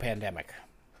effects of the pandemic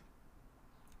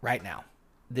right now,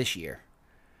 this year.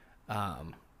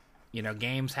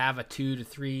 Games have a 2 to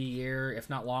 3 year, if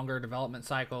not longer, development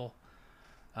cycle.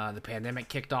 The pandemic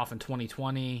kicked off in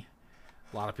 2020.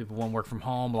 A lot of people want to work from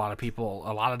home. A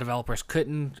lot of developers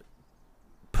couldn't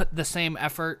put the same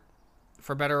effort,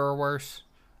 for better or worse,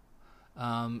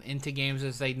 into games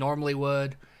as they normally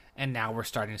would, and now we're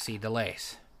starting to see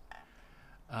delays.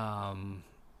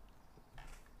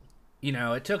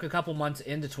 It took a couple months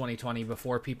into 2020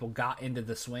 before people got into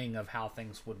the swing of how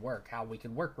things would work, how we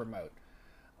could work remote,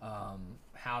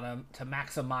 how to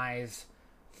maximize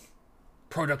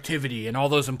productivity and all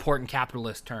those important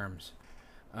capitalist terms,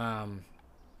 while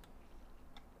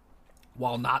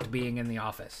not being in the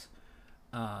office.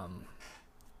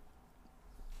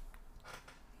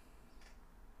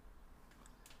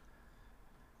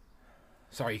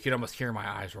 Sorry, you could almost hear my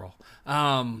eyes roll.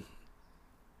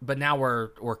 But now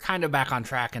we're kind of back on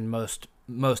track in most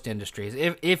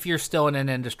industries. If you're still in an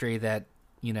industry that,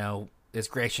 is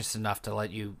gracious enough to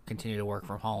let you continue to work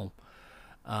from home.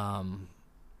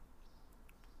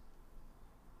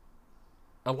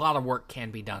 A lot of work can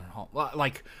be done at home.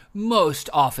 Like, most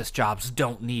office jobs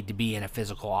don't need to be in a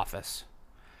physical office.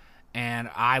 And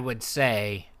I would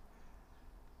say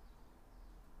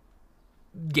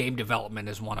game development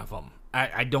is one of them.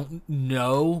 I don't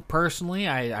know personally.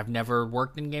 I've never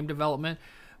worked in game development.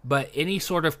 But any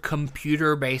sort of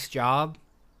computer-based job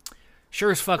sure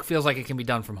as fuck feels like it can be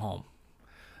done from home.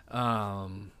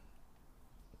 And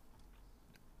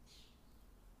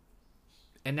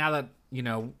now that,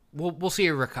 we'll see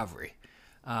a recovery.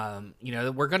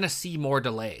 We're going to see more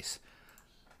delays.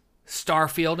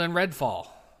 Starfield and Redfall.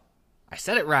 I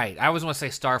said it right. I always want to say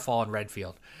Starfall and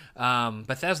Redfield.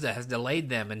 Bethesda has delayed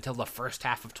them until the first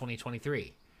half of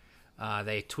 2023.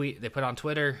 They put on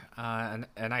Twitter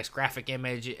a nice graphic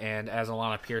image, and as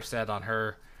Alana Pierce said on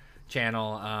her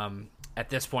channel, at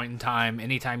this point in time,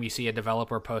 anytime you see a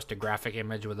developer post a graphic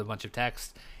image with a bunch of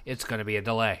text, it's going to be a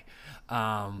delay.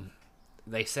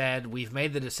 They said, we've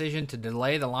made the decision to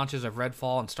delay the launches of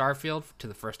Redfall and Starfield to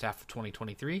the first half of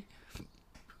 2023.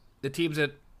 The teams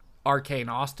at Arcane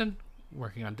Austin,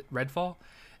 working on Redfall,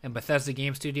 and Bethesda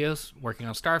Game Studios, working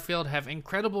on Starfield, have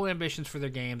incredible ambitions for their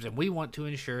games, and we want to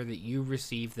ensure that you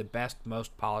receive the best,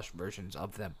 most polished versions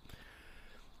of them.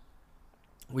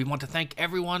 We want to thank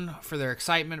everyone for their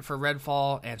excitement for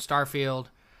Redfall and Starfield.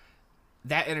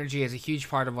 That energy is a huge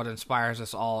part of what inspires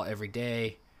us all every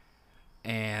day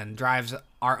and drives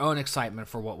our own excitement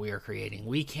for what we are creating.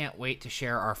 We can't wait to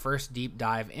share our first deep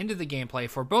dive into the gameplay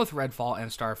for both Redfall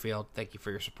and Starfield. Thank you for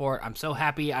your support. I'm so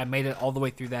happy I made it all the way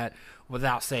through that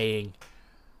without saying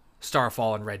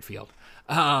Starfall and Redfield.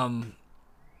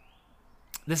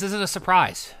 This isn't a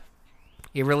surprise.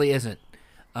 It really isn't.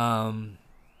 In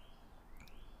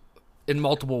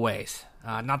multiple ways.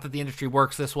 Not that the industry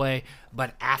works this way,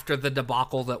 but after the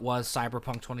debacle that was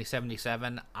Cyberpunk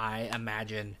 2077, I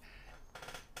imagine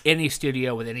any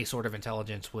studio with any sort of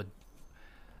intelligence would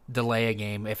delay a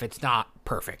game if it's not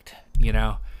perfect,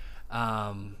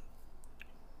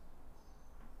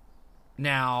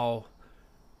 Now,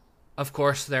 of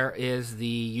course, there is the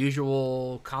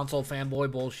usual console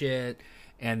fanboy bullshit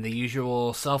and the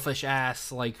usual selfish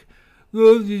ass, like,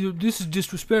 oh, this is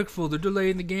disrespectful, they're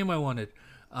delaying the game I wanted.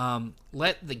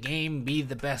 Let the game be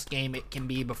the best game it can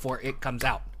be before it comes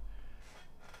out.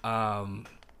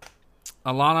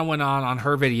 Alana went on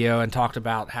her video and talked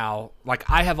about how, like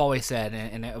I have always said,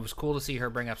 and it was cool to see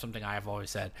her bring up something I have always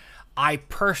said, I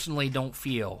personally don't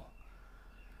feel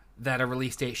that a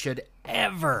release date should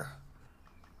ever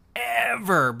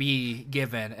be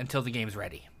given until the game's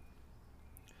ready.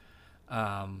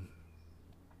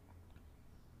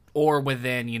 Or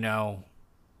within, the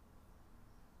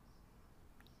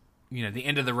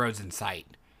end of the road's in sight.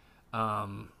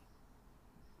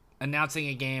 Announcing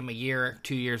a game a year,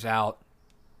 2 years out,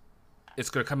 it's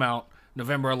going to come out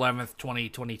November 11th,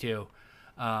 2022,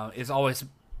 is always,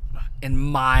 in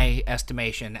my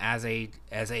estimation, as a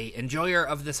enjoyer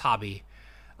of this hobby,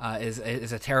 is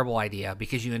a terrible idea,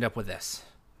 because you end up with this.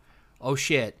 Oh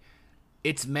shit,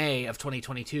 it's May of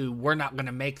 2022. We're not going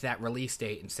to make that release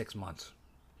date in 6 months.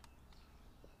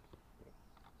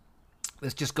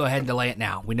 Let's just go ahead and delay it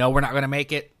now. We know we're not going to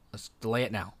make it. Let's delay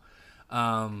it now.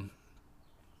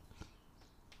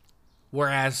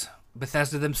 Whereas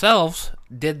Bethesda themselves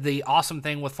did the awesome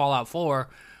thing with Fallout 4,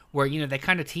 where, they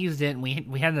kind of teased it, and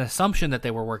we had an assumption that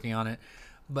they were working on it,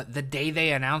 but the day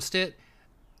they announced it,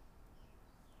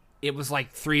 it was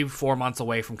like 3-4 months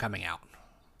away from coming out.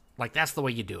 Like, that's the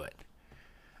way you do it.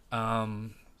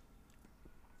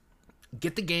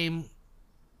 Get the game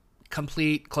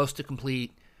complete, close to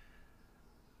complete,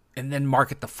 and then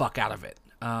market the fuck out of it.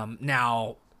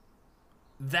 Now,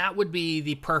 that would be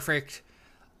the perfect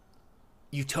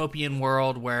utopian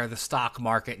world where the stock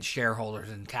market and shareholders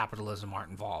and capitalism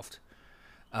aren't involved.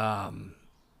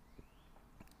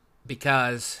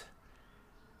 because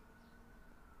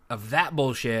of that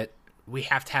bullshit, we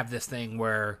have to have this thing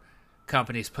where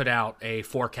companies put out a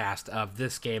forecast of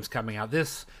this game's coming out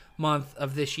this month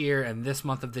of this year and this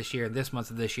month of this year and this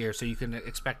month of this year, so you can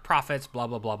expect profits, blah,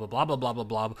 blah, blah, blah, blah, blah, blah, blah,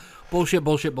 blah. Bullshit,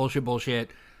 bullshit, bullshit, bullshit.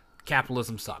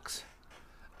 Capitalism sucks.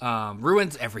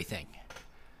 Ruins everything.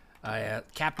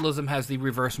 Capitalism has the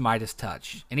reverse Midas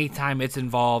touch. Anytime it's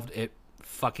involved, it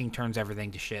fucking turns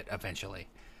everything to shit eventually.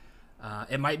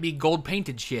 It might be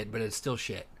gold-painted shit, but it's still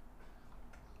shit.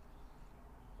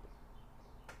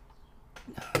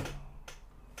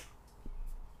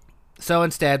 So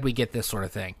instead, we get this sort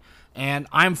of thing. And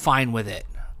I'm fine with it.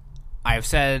 I've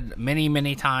said many,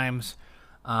 many times,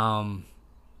 I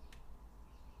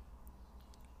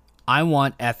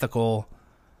want ethical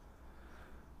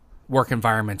work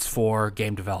environments for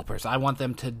game developers. I want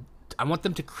them to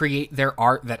create their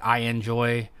art that I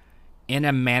enjoy in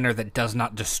a manner that does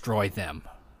not destroy them.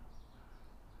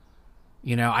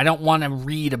 You know, I don't want to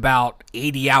read about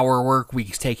 80-hour work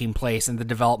weeks taking place in the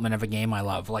development of a game I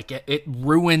love. Like, it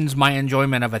ruins my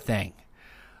enjoyment of a thing.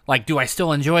 Like, do I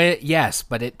still enjoy it? Yes,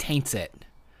 but it taints it.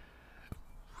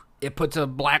 It puts a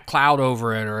black cloud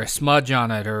over it, or a smudge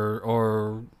on it,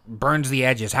 or burns the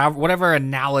edges. Whatever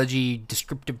analogy,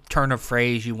 descriptive turn of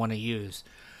phrase you want to use.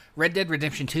 Red Dead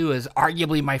Redemption 2 is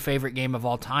arguably my favorite game of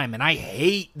all time, and I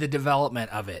hate the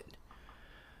development of it.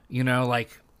 You know,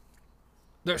 like,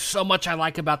 there's so much I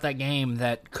like about that game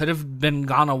that could have been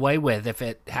gone away with if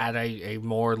it had a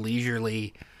more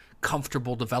leisurely,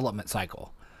 comfortable development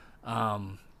cycle.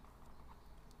 I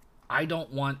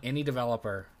don't want any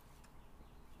developer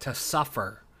to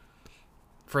suffer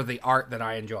for the art that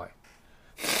I enjoy.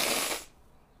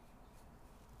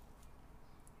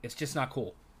 It's just not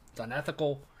cool. It's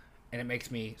unethical, and it makes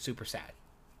me super sad,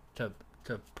 to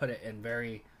put it in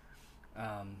very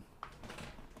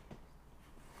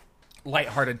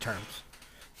lighthearted terms.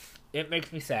 It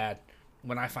makes me sad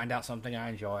when I find out something I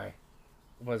enjoy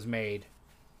was made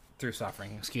through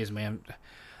suffering. Excuse me.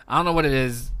 I don't know what it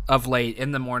is. Of late,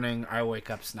 in the morning, I wake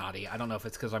up snotty. I don't know if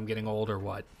it's because I'm getting old or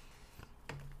what.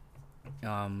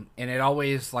 And it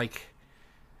always, like,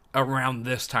 around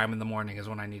this time in the morning is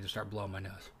when I need to start blowing my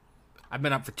nose. I've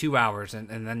been up for 2 hours, and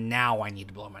then now I need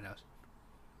to blow my nose.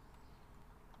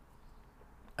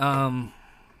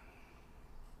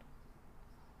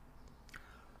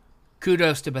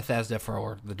 Kudos to Bethesda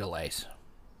for the delays.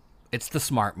 It's the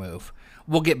smart move.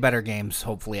 We'll get better games,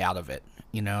 hopefully, out of it.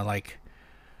 You know, like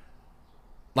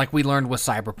we learned with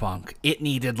Cyberpunk, it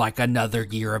needed like another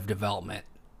year of development.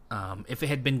 If it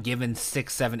had been given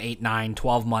 6, 7, 8, 9,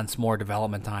 12 months more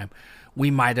development time, we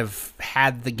might have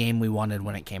had the game we wanted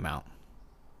when it came out.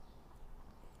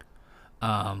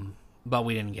 But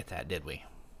we didn't get that, did we?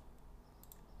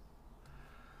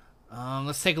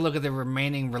 Let's take a look at the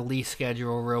remaining release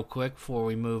schedule real quick before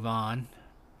we move on.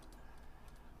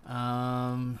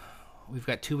 We've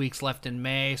got 2 weeks left in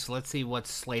May, so let's see what's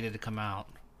slated to come out.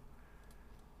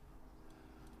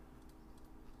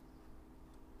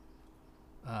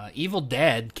 Evil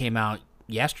Dead came out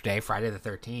yesterday, Friday the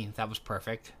 13th. That was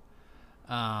perfect.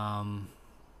 Vampire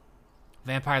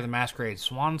the Masquerade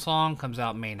Swan Song comes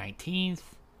out May 19th.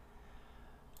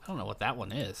 I don't know what that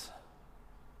one is.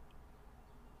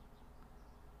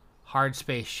 Hard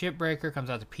Space Shipbreaker comes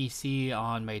out to PC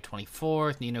on May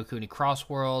 24th. Ni no Kuni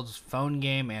Crossworlds phone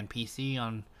game and PC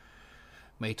on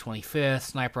May 25th.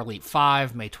 Sniper Elite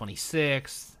 5 May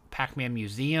 26th. Pac-Man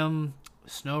Museum,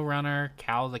 SnowRunner,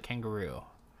 Cow the Kangaroo.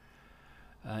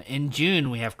 In June,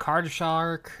 we have Card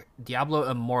Shark, Diablo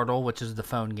Immortal, which is the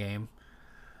phone game.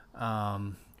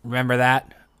 Remember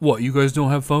that? What, you guys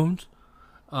don't have phones?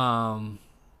 The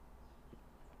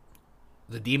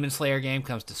Demon Slayer game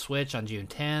comes to Switch on June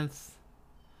 10th.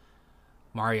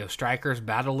 Mario Strikers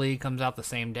Battle League comes out the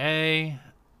same day.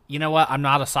 You know what? I'm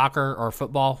not a soccer or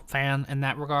football fan in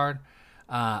that regard,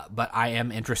 but I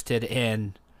am interested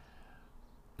in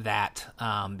that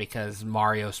because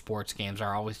Mario sports games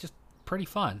are always just pretty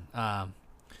fun.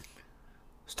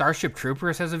 Starship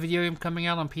Troopers has a video game coming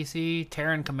out on PC.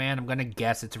 Terran Command, I'm going to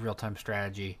guess it's a real-time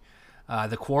strategy.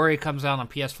 The Quarry comes out on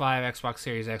PS5, Xbox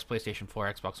Series X, PlayStation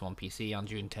 4, Xbox One, PC on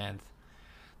June 10th.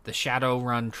 The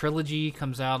Shadowrun Trilogy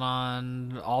comes out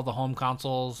on all the home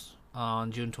consoles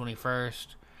on June 21st.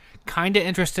 Kind of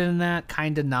interested in that,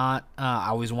 kind of not. I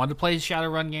always wanted to play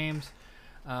Shadowrun games.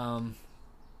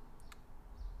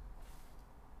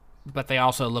 But they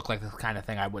also look like the kind of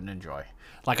thing I wouldn't enjoy.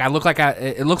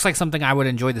 It looks like something I would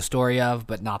enjoy the story of,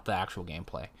 but not the actual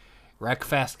gameplay.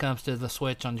 Wreckfest comes to the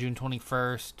Switch on June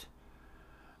 21st.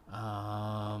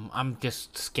 I'm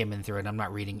just skimming through it. I'm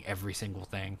not reading every single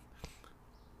thing.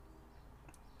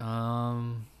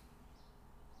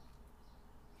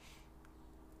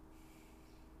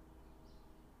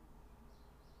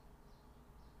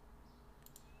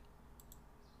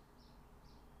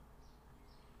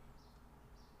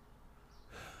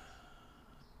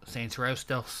 Saints Row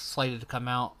still slated to come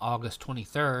out August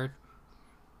 23rd.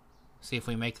 See if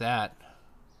we make that.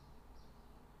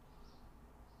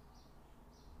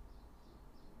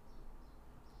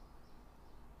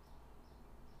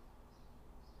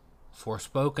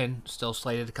 Forspoken still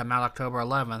slated to come out October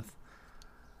 11th.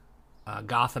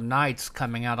 Gotham Knights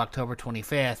coming out October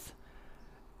 25th.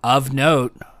 Of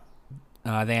note,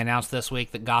 they announced this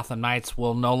week that Gotham Knights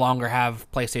will no longer have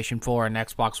PlayStation 4 and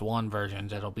Xbox One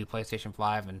versions. It'll be PlayStation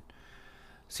 5 and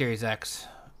Series X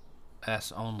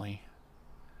S only.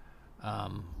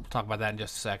 We'll talk about that in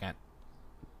just a second.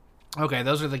 Okay,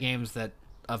 those are the games that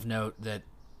of note that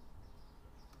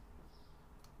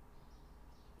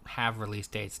have release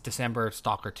dates. December,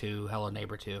 Stalker 2, Hello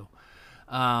Neighbor 2.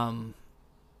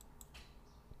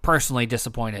 Personally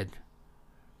disappointed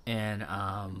in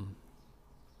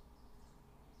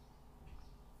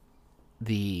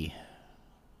the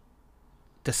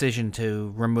decision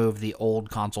to remove the old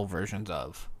console versions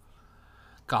of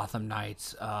Gotham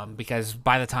Knights, because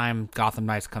by the time Gotham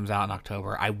Knights comes out in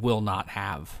October, I will not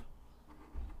have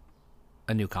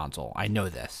a new console. I know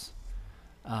this.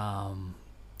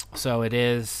 So it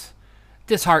is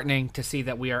disheartening to see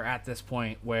that we are at this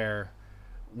point where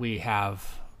we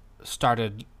have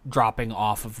started dropping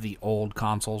off of the old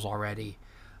consoles already.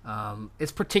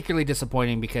 It's particularly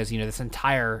disappointing because, this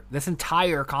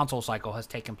entire console cycle has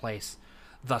taken place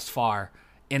thus far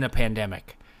in a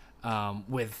pandemic,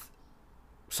 with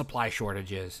supply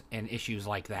shortages and issues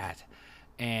like that.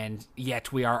 And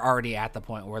yet we are already at the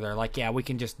point where they're like, yeah, we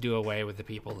can just do away with the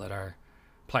people that are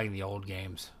playing the old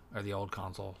games or the old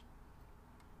console.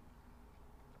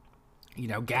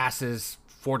 Gas is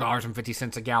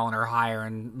 $4.50 a gallon or higher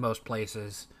in most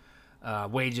places.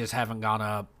 Wages haven't gone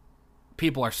up.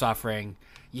 People are suffering.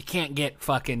 You can't get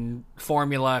fucking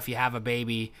formula if you have a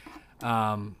baby,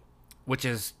 which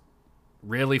is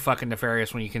really fucking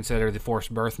nefarious when you consider the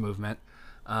forced birth movement.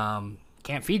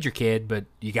 Can't feed your kid, but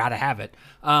you gotta have it.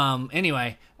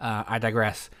 Anyway, I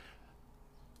digress.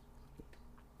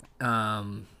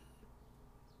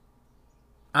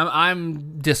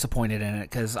 I'm disappointed in it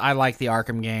because I like the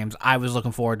Arkham games. I was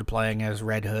looking forward to playing as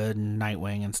Red Hood and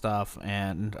Nightwing and stuff,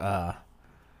 and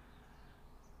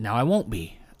now I won't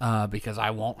be because I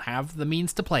won't have the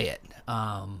means to play it.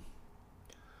 I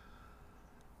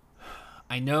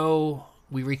know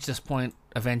we reach this point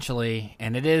eventually,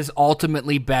 and it is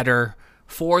ultimately better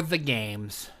for the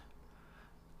games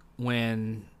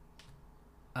when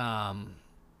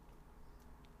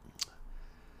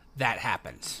that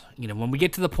happens. When we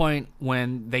get to the point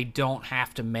when they don't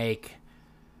have to make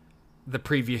the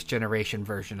previous generation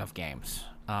version of games.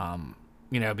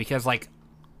 Because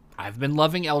I've been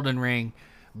loving Elden Ring,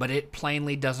 but it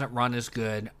plainly doesn't run as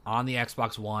good on the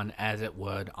Xbox One as it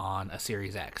would on a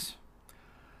Series X.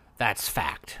 That's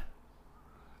fact.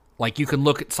 You can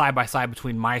look at side by side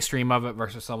between my stream of it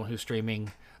versus someone who's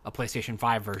streaming a PlayStation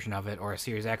 5 version of it or a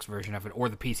Series X version of it or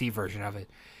the PC version of it,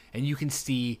 and you can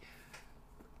see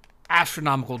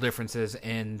astronomical differences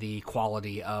in the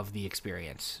quality of the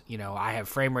experience. I have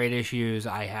frame rate issues,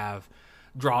 I have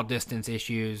draw distance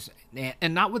issues,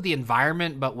 and not with the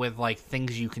environment, but with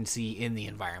things you can see in the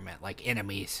environment, like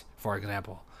enemies, for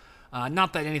example.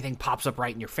 Not that anything pops up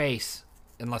right in your face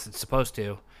unless it's supposed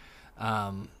to.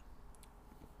 But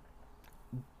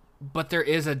there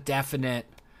is a definite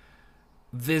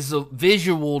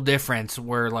visual difference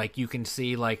where you can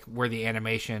see where the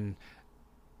animation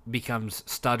becomes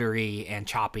stuttery and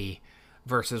choppy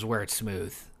versus where it's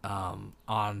smooth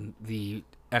on the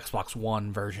Xbox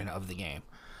One version of the game.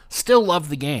 Still love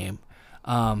the game.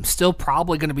 Still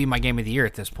probably going to be my game of the year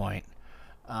at this point.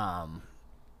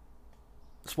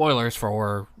 Spoilers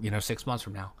for 6 months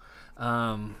from now.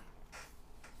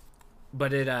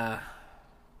 But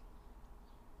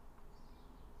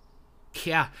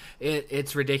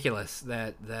it's ridiculous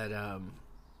that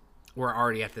we're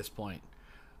already at this point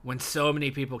when so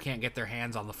many people can't get their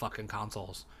hands on the fucking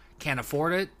consoles, can't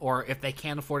afford it, or if they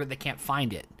can't afford it, they can't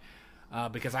find it.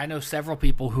 Because I know several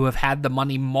people who have had the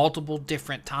money multiple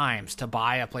different times to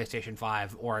buy a PlayStation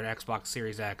 5 or an Xbox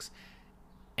Series X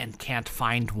and can't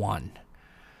find one.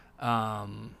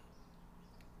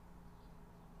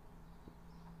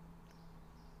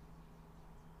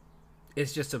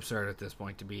 It's just absurd at this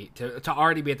point to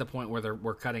already be at the point where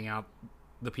we're cutting out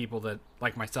the people that,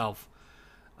 like myself,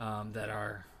 that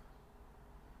are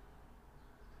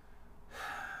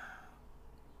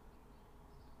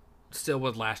still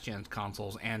with last gen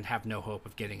consoles and have no hope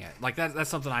of getting it. That's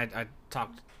something I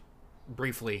talked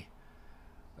briefly,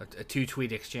 a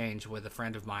 2-tweet exchange with a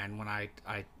friend of mine when I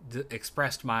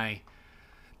expressed my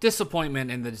disappointment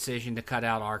in the decision to cut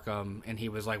out Arkham, and he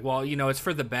was like, well, it's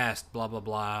for the best, blah, blah,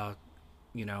 blah.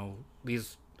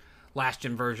 These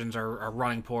last-gen versions are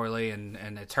running poorly, and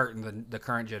it's hurting the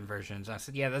current-gen versions. I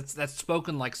said, yeah, that's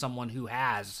spoken like someone who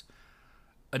has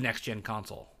a next-gen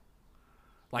console.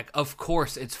 Like, of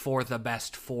course it's for the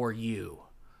best for you.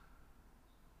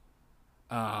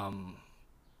 And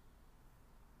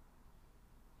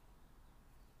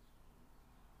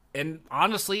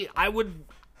honestly, I would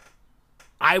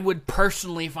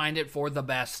personally find it for the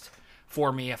best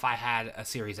for me if I had a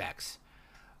Series X.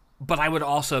 But I would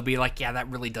also be like, yeah, that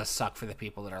really does suck for the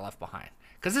people that are left behind.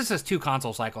 Because this is 2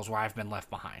 console cycles where I've been left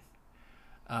behind.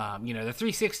 The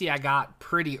 360 I got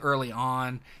pretty early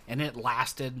on, and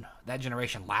that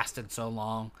generation lasted so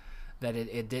long that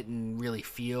it didn't really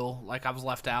feel like I was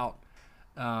left out.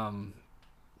 But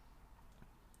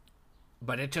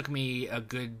it took me a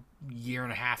good year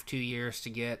and a half, 2 years to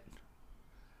get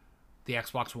the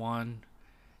Xbox One,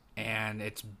 and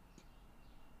it's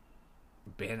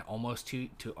been almost 2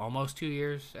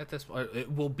 years at this point.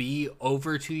 It will be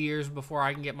over 2 years before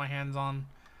I can get my hands on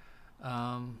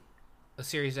a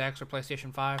Series X or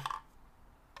PlayStation 5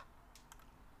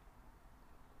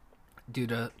 due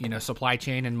to supply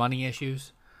chain and money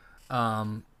issues.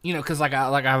 Because like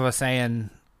I was saying,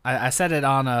 I said it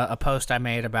on a post I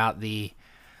made about the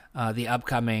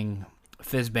upcoming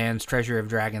Fizzband's Treasure of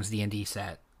Dragons D&D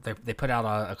set. They put out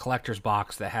a collector's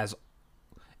box that has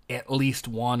at least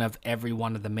one of every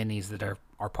one of the minis that are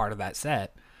part of that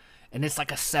set, and it's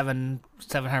like a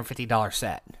 $750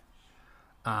 set.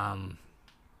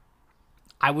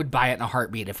 I would buy it in a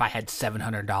heartbeat if I had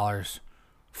 $700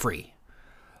 free.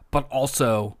 But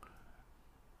also,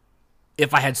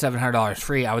 if I had $700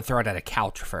 free, I would throw it at a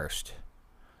couch first.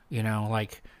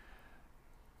 Like,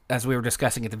 as we were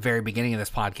discussing at the very beginning of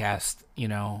this podcast,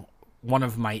 one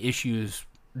of my issues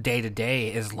day to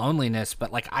day is loneliness,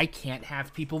 but like, I can't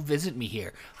have people visit me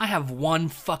here. I have one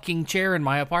fucking chair in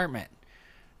my apartment,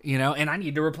 and I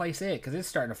need to replace it because it's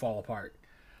starting to fall apart.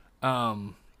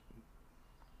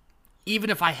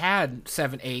 Even if I had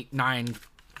 $700, $800, $900,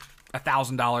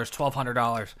 $1,000,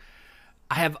 $1,200,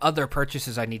 I have other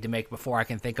purchases I need to make before I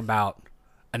can think about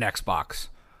an Xbox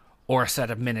or a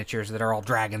set of miniatures that are all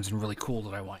dragons and really cool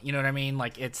that I want. You know what I mean?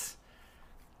 Like, it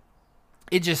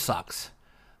just sucks.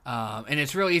 And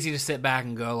it's real easy to sit back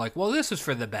and go like, well, this is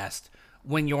for the best,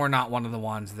 when you're not one of the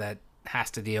ones that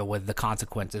has to deal with the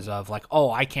consequences of like,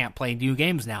 oh, I can't play new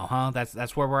games now, huh?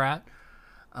 That's where we're at.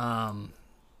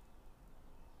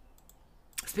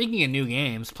 Speaking of new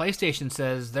games, PlayStation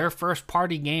says their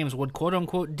first-party games would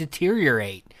quote-unquote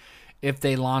deteriorate if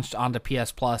they launched onto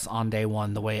PS Plus on day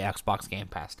one the way Xbox Game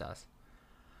Pass does.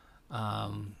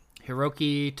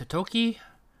 Hiroki Totoki,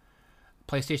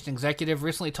 PlayStation executive,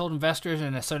 recently told investors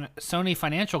in a Sony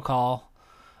financial call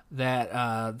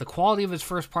that the quality of its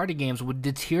first-party games would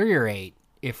deteriorate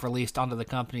if released onto the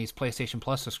company's PlayStation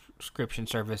Plus subscription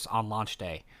service on launch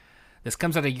day. This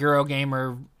comes out of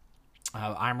Eurogamer.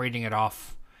 I'm reading it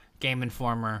off Game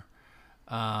Informer.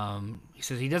 He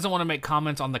says he doesn't want to make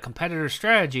comments on the competitor's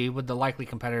strategy, with the likely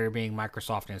competitor being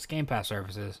Microsoft and its Game Pass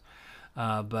services.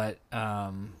 But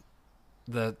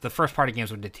the first-party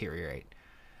games would deteriorate.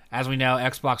 As we know,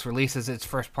 Xbox releases its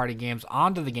first-party games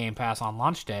onto the Game Pass on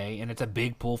launch day, and it's a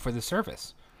big pull for the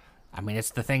service. I mean,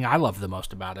 it's the thing I love the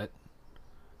most about it.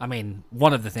 I mean,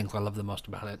 one of the things I love the most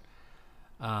about it.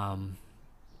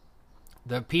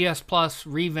 The PS Plus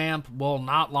revamp will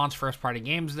not launch first-party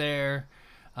games there.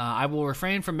 I will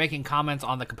refrain from making comments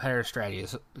on the competitor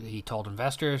strategies, he told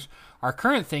investors. Our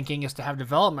current thinking is to have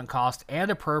development costs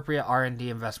and appropriate R&D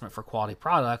investment for quality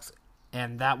products,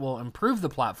 and that will improve the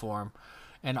platform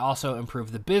and also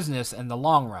improve the business in the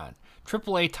long run.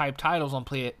 AAA-type titles on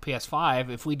PS5,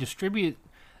 if we distribute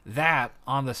that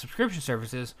on the subscription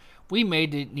services, we may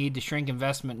need to shrink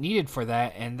investment needed for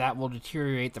that, and that will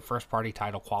deteriorate the first-party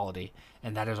title quality,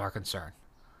 and that is our concern.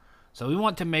 So we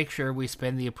want to make sure we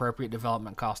spend the appropriate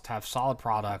development costs to have solid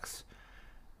products,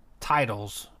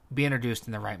 titles, be introduced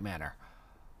in the right manner.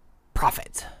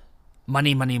 Profit.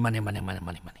 Money, money, money, money, money,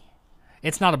 money, money.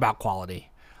 It's not about quality.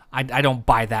 I don't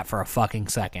buy that for a fucking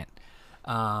second.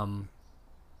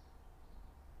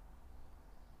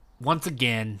 Once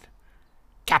again,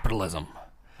 capitalism.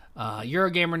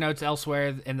 Eurogamer notes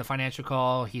elsewhere in the financial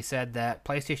call, he said that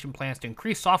PlayStation plans to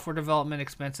increase software development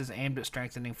expenses aimed at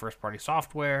strengthening first-party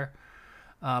software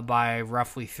by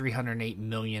roughly $308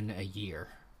 million a year.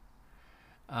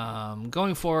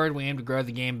 Going forward, we aim to grow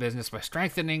the game business by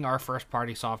strengthening our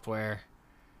first-party software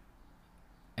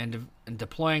and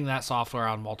deploying that software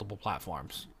on multiple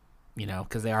platforms.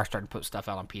 Because they are starting to put stuff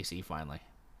out on PC finally.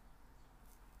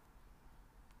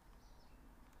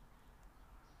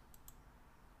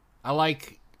 I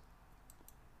like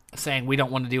saying we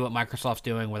don't want to do what Microsoft's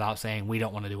doing without saying we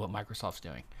don't want to do what Microsoft's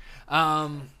doing.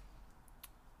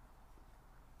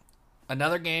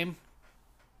 Another game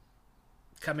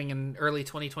coming in early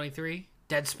 2023,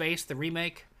 Dead Space, the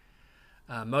remake.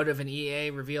 Motive and EA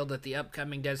revealed that the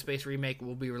upcoming Dead Space remake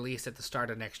will be released at the start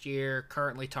of next year,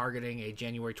 currently targeting a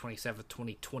January 27th,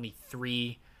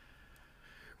 2023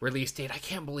 release date. I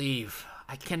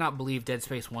cannot believe Dead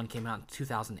Space 1 came out in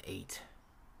 2008.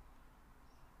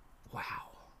 Wow.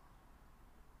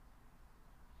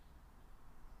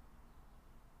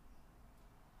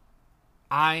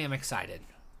 I am excited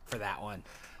for that one.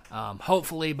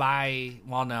 Hopefully I'm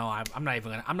not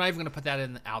even gonna put that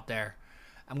out there.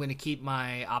 I'm gonna keep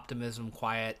my optimism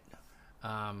quiet,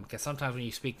 because sometimes when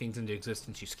you speak things into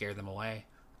existence, you scare them away.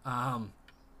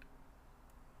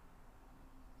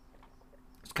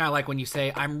 It's kind of like when you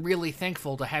say, "I'm really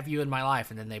thankful to have you in my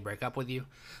life," and then they break up with you.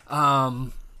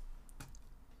 I'm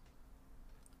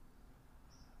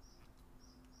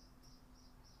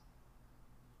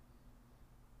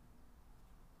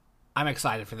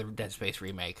excited for the Dead Space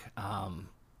remake.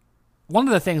 One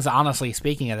of the things, honestly,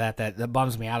 speaking of that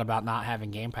bums me out about not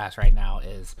having Game Pass right now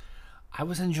is I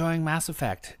was enjoying Mass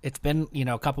Effect. It's been,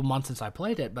 a couple months since I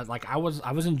played it, but I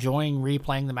was enjoying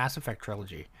replaying the Mass Effect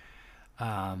trilogy.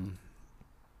 We'll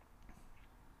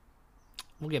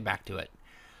get back to it.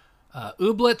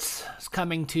 Ooblets is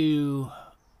coming to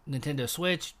Nintendo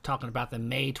Switch, talking about the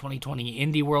May 2020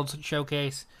 Indie World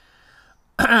Showcase.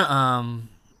 I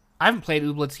haven't played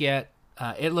Ooblets yet.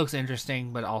 It looks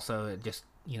interesting, but also it just,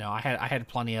 I had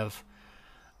plenty of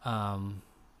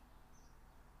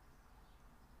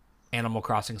Animal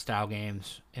Crossing style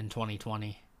games in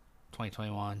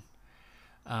 2021.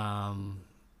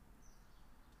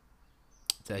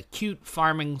 It's a cute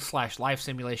farming / life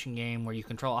simulation game where you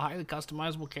control a highly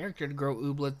customizable character to grow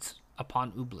ooblets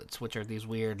upon ooblets, which are these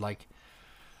weird,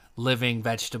 living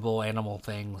vegetable animal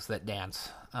things that dance.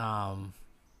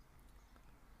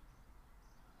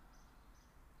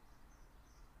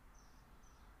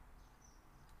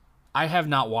 I have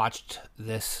not watched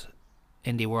this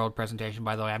Indie World presentation,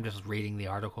 by the way. I'm just reading the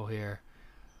article here.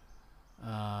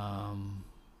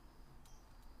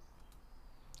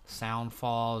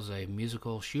 Soundfall is a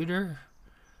musical shooter.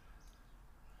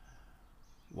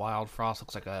 Wild Frost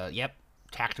looks like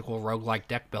tactical roguelike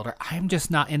deck builder. I'm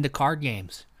just not into card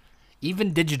games.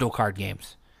 Even digital card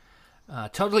games.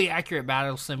 Totally Accurate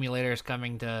Battle Simulator is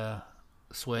coming to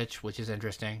Switch, which is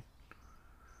interesting.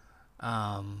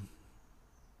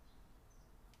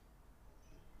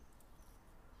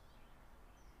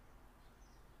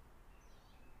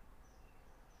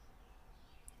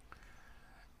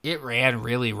 It ran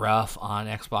really rough on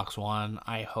Xbox One.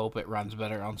 I hope it runs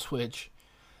better on Switch.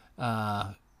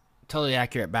 Totally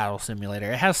Accurate Battle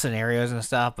Simulator. It has scenarios and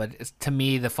stuff, but to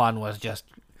me, the fun was just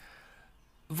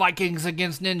Vikings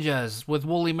against ninjas with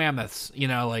woolly mammoths.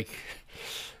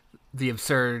 The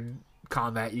absurd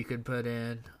combat you could put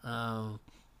in.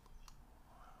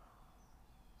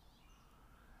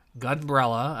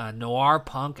 Gunbrella, a noir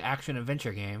punk action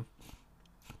adventure game.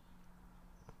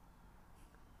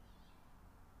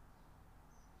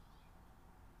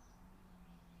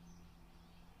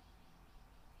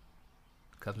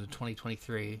 Comes in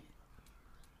 2023.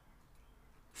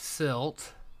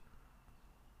 Silt.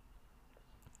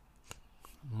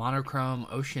 Monochrome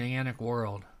Oceanic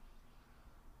World.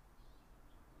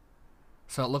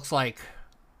 So it looks like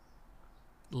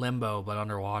Limbo, but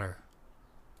underwater.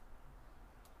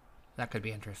 That could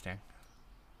be interesting.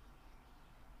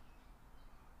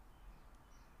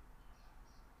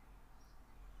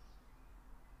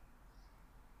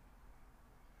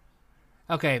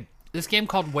 Okay. This game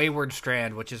called Wayward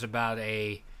Strand, which is about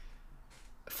a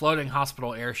floating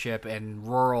hospital airship in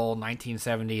rural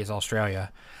 1970s Australia,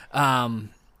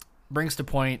 brings to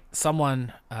point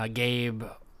someone, Gabe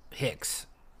Hicks,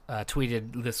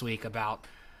 tweeted this week about,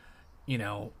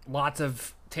 lots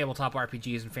of tabletop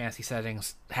RPGs and fantasy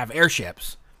settings have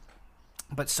airships,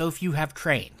 but so few have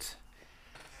trains.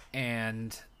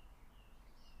 And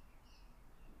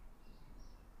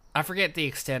I forget the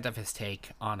extent of his take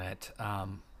on it.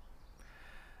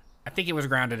 I think it was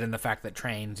grounded in the fact that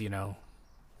trains,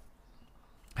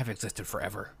 have existed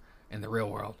forever in the real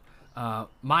world.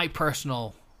 My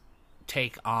personal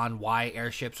take on why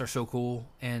airships are so cool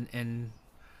in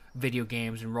video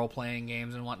games and role-playing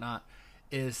games and whatnot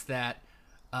is that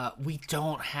we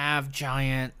don't have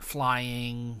giant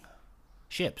flying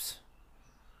ships.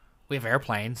 We have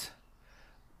airplanes.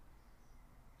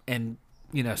 And,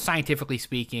 scientifically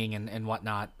speaking and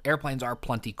whatnot, airplanes are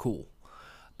plenty cool.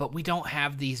 But we don't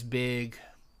have these big,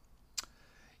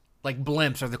 like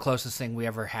blimps are the closest thing we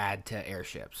ever had to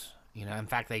airships. You know, in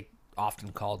fact, they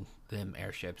often called them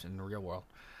airships in the real world.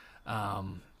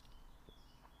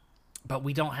 But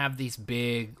we don't have these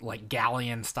big, like,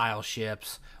 galleon-style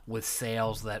ships with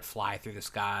sails that fly through the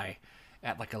sky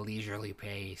at, like, a leisurely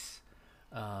pace.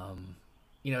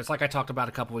 You know, it's like I talked about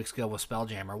a couple weeks ago with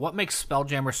Spelljammer. What makes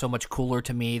Spelljammer so much cooler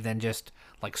to me than just,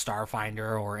 like,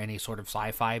 Starfinder or any sort of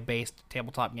sci-fi-based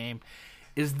tabletop game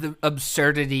is the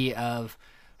absurdity of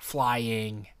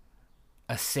flying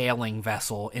a sailing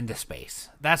vessel into space.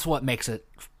 That's what makes it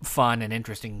fun and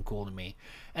interesting and cool to me.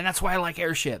 And that's why I like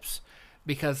airships.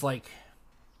 Because, like,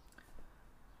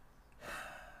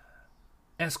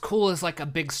 as cool as, like, a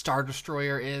big Star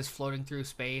Destroyer is floating through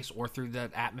space or through the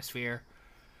atmosphere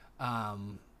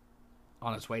on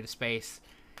its way to space,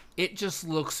 it just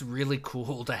looks really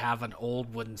cool to have an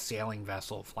old wooden sailing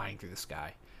vessel flying through the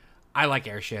sky. I like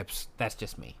airships. That's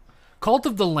just me. Cult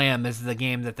of the Lamb is the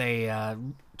game that they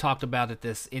talked about at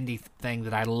this indie thing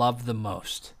that I love the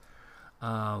most.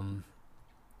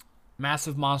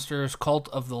 Massive Monsters, Cult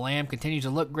of the Lamb continues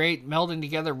to look great, melding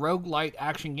together roguelite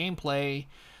action gameplay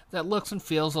that looks and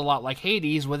feels a lot like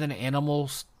Hades with an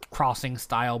Animal Crossing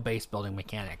style base building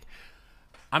mechanic.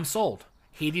 I'm sold.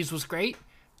 Hades was great.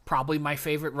 Probably my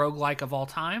favorite roguelike of all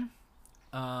time.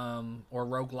 Or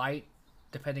roguelite,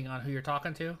 depending on who you're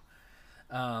talking to.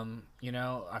 You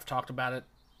know, I've talked about it.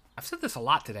 I've said this a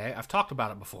lot today. I've talked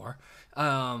about it before.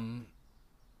 I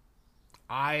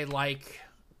like,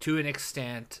 to an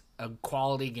extent, a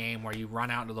quality game where you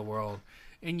run out into the world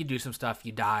and you do some stuff,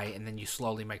 you die, and then you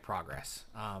slowly make progress.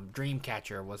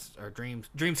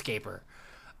 Dreamscaper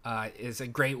is a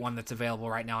great one that's available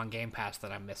right now on Game Pass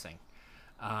that I'm missing.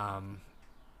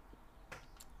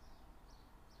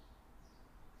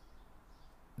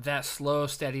 That slow,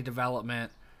 steady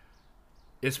development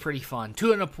is pretty fun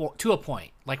to a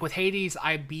point. Like with Hades,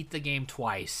 I beat the game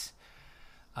twice.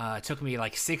 It took me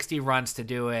like 60 runs to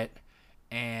do it,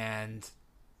 and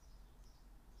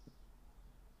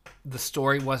the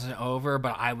story wasn't over,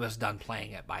 but I was done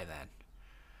playing it by then.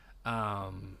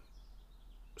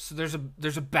 So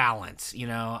there's a balance, you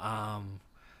know.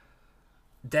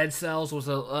 Dead Cells was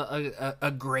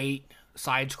a great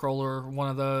side scroller, one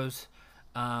of those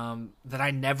that I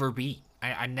never beat.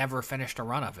 I never finished a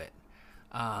run of it.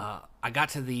 I got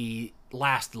to the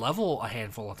last level a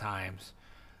handful of times,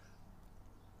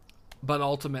 but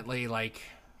ultimately, like,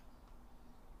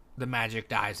 the magic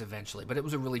dies eventually. But it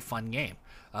was a really fun game.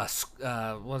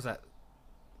 What was that?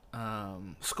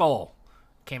 Skull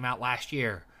came out last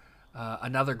year.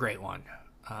 Another great one.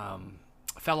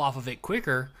 Fell off of it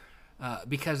quicker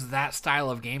because that style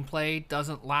of gameplay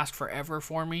doesn't last forever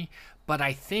for me. But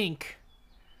I think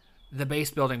the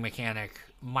base building mechanic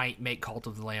might make Cult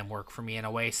of the Lamb work for me in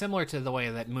a way similar to the way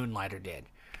that Moonlighter did.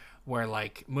 Where,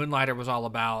 like, Moonlighter was all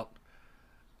about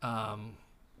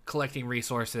collecting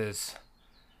resources,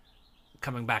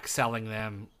 coming back, selling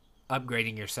them,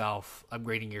 upgrading yourself,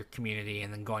 upgrading your community,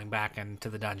 and then going back into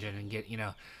the dungeon and get, you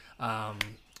know,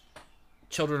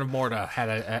 Children of Morta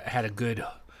had a good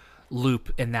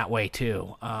loop in that way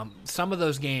too. Some of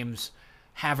those games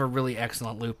have a really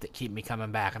excellent loop that keep me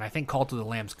coming back, and I think Cult of the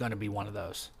Lamb's going to be one of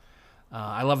those.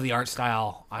 I love the art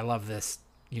style. I love this,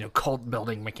 you know, cult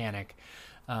building mechanic.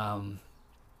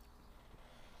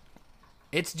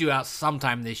 It's due out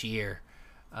sometime this year.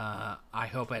 I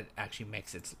hope it actually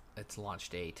makes its launch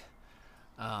date.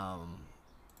 I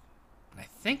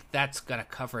think that's going to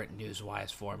cover it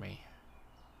news-wise for me.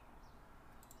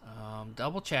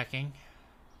 Double checking.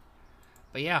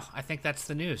 But yeah, I think that's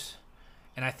the news.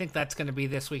 And I think that's going to be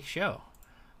this week's show.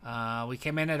 We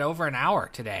came in at over an hour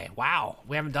today. Wow.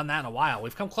 We haven't done that in a while.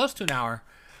 We've come close to an hour.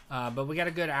 But we got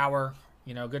a good hour,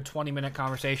 you know, good 20-minute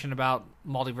conversation about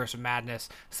Multiverse of Madness.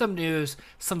 Some news,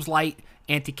 some light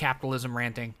anti-capitalism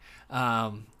ranting.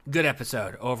 Good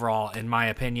episode overall, in my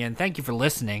opinion. Thank you for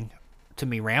listening to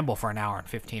me ramble for an hour and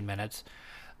 15 minutes.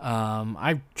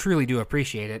 I truly do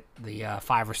appreciate it. The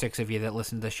 5 or 6 of you that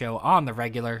listen to the show on the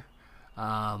regular.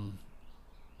 I'm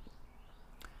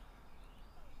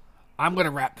going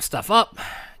to wrap stuff up,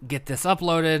 get this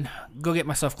uploaded, go get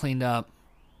myself cleaned up.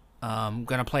 I'm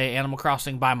going to play Animal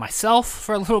Crossing by myself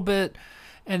for a little bit,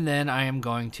 and then I am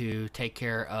going to take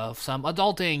care of some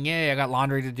adulting. Yay, I got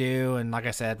laundry to do, and like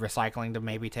I said, recycling to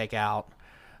maybe take out.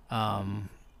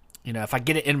 You know, if I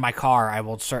get it in my car, I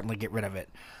will certainly get rid of it.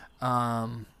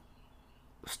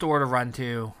 Store to run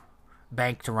to,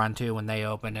 bank to run to when they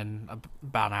open in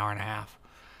about an hour and a half.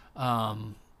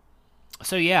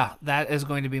 So yeah, that is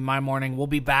going to be my morning. We'll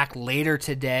be back later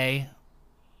today,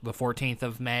 the 14th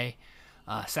of May,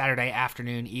 Saturday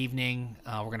afternoon, evening.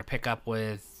 We're going to pick up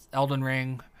with Elden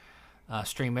Ring,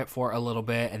 stream it for a little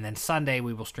bit, and then Sunday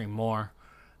we will stream more.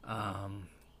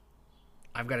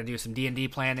 I've got to do some D&D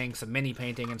planning, some mini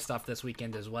painting and stuff this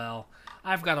weekend as well.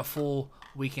 I've got a full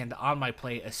weekend on my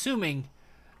plate, assuming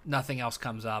nothing else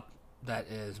comes up that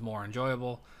is more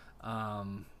enjoyable.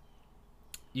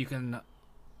 You can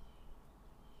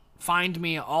find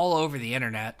me all over the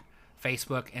internet: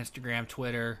 Facebook, Instagram,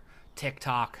 Twitter,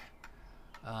 TikTok.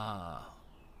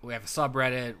 We have a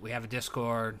subreddit. We have a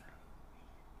Discord.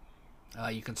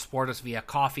 You can support us via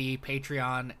Ko-fi,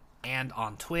 Patreon, and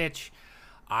on Twitch.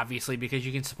 Obviously, because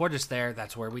you can support us there,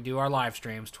 that's where we do our live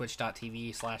streams,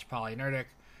 twitch.tv/polynerdic.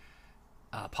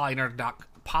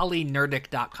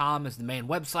 Polynerdic.com is the main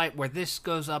website where this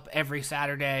goes up every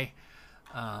Saturday.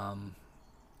 And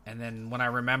then when I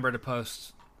remember to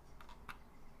post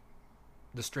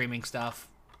the streaming stuff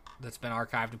that's been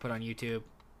archived and put on YouTube,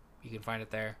 you can find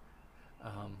it there.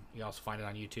 You also find it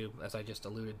on YouTube, as I just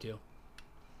alluded to.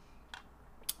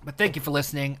 But thank you for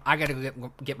listening. I got to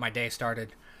get my day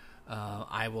started.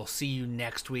 I will see you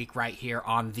next week right here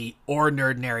on the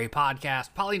OrNERDnary podcast,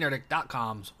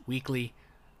 polynerdic.com's weekly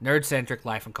nerd-centric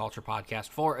life and culture podcast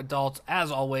for adults.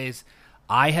 As always,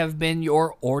 I have been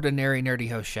your ordinary nerdy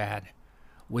host, Shad,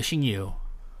 wishing you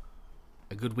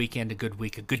a good weekend, a good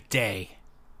week, a good day,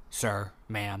 sir,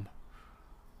 ma'am.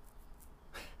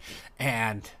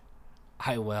 And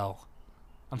I love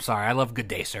good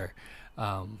day, sir.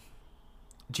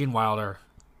 Gene Wilder,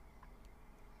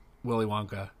 Willy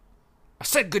Wonka. I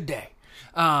said good day.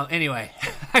 Anyway,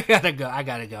 I gotta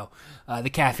go. The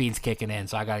caffeine's kicking in,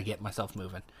 so I gotta get myself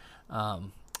moving.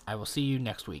 I will see you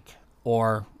next week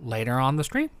or later on the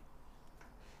stream.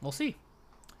 We'll see.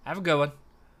 Have a good one.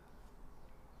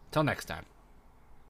 Till next time.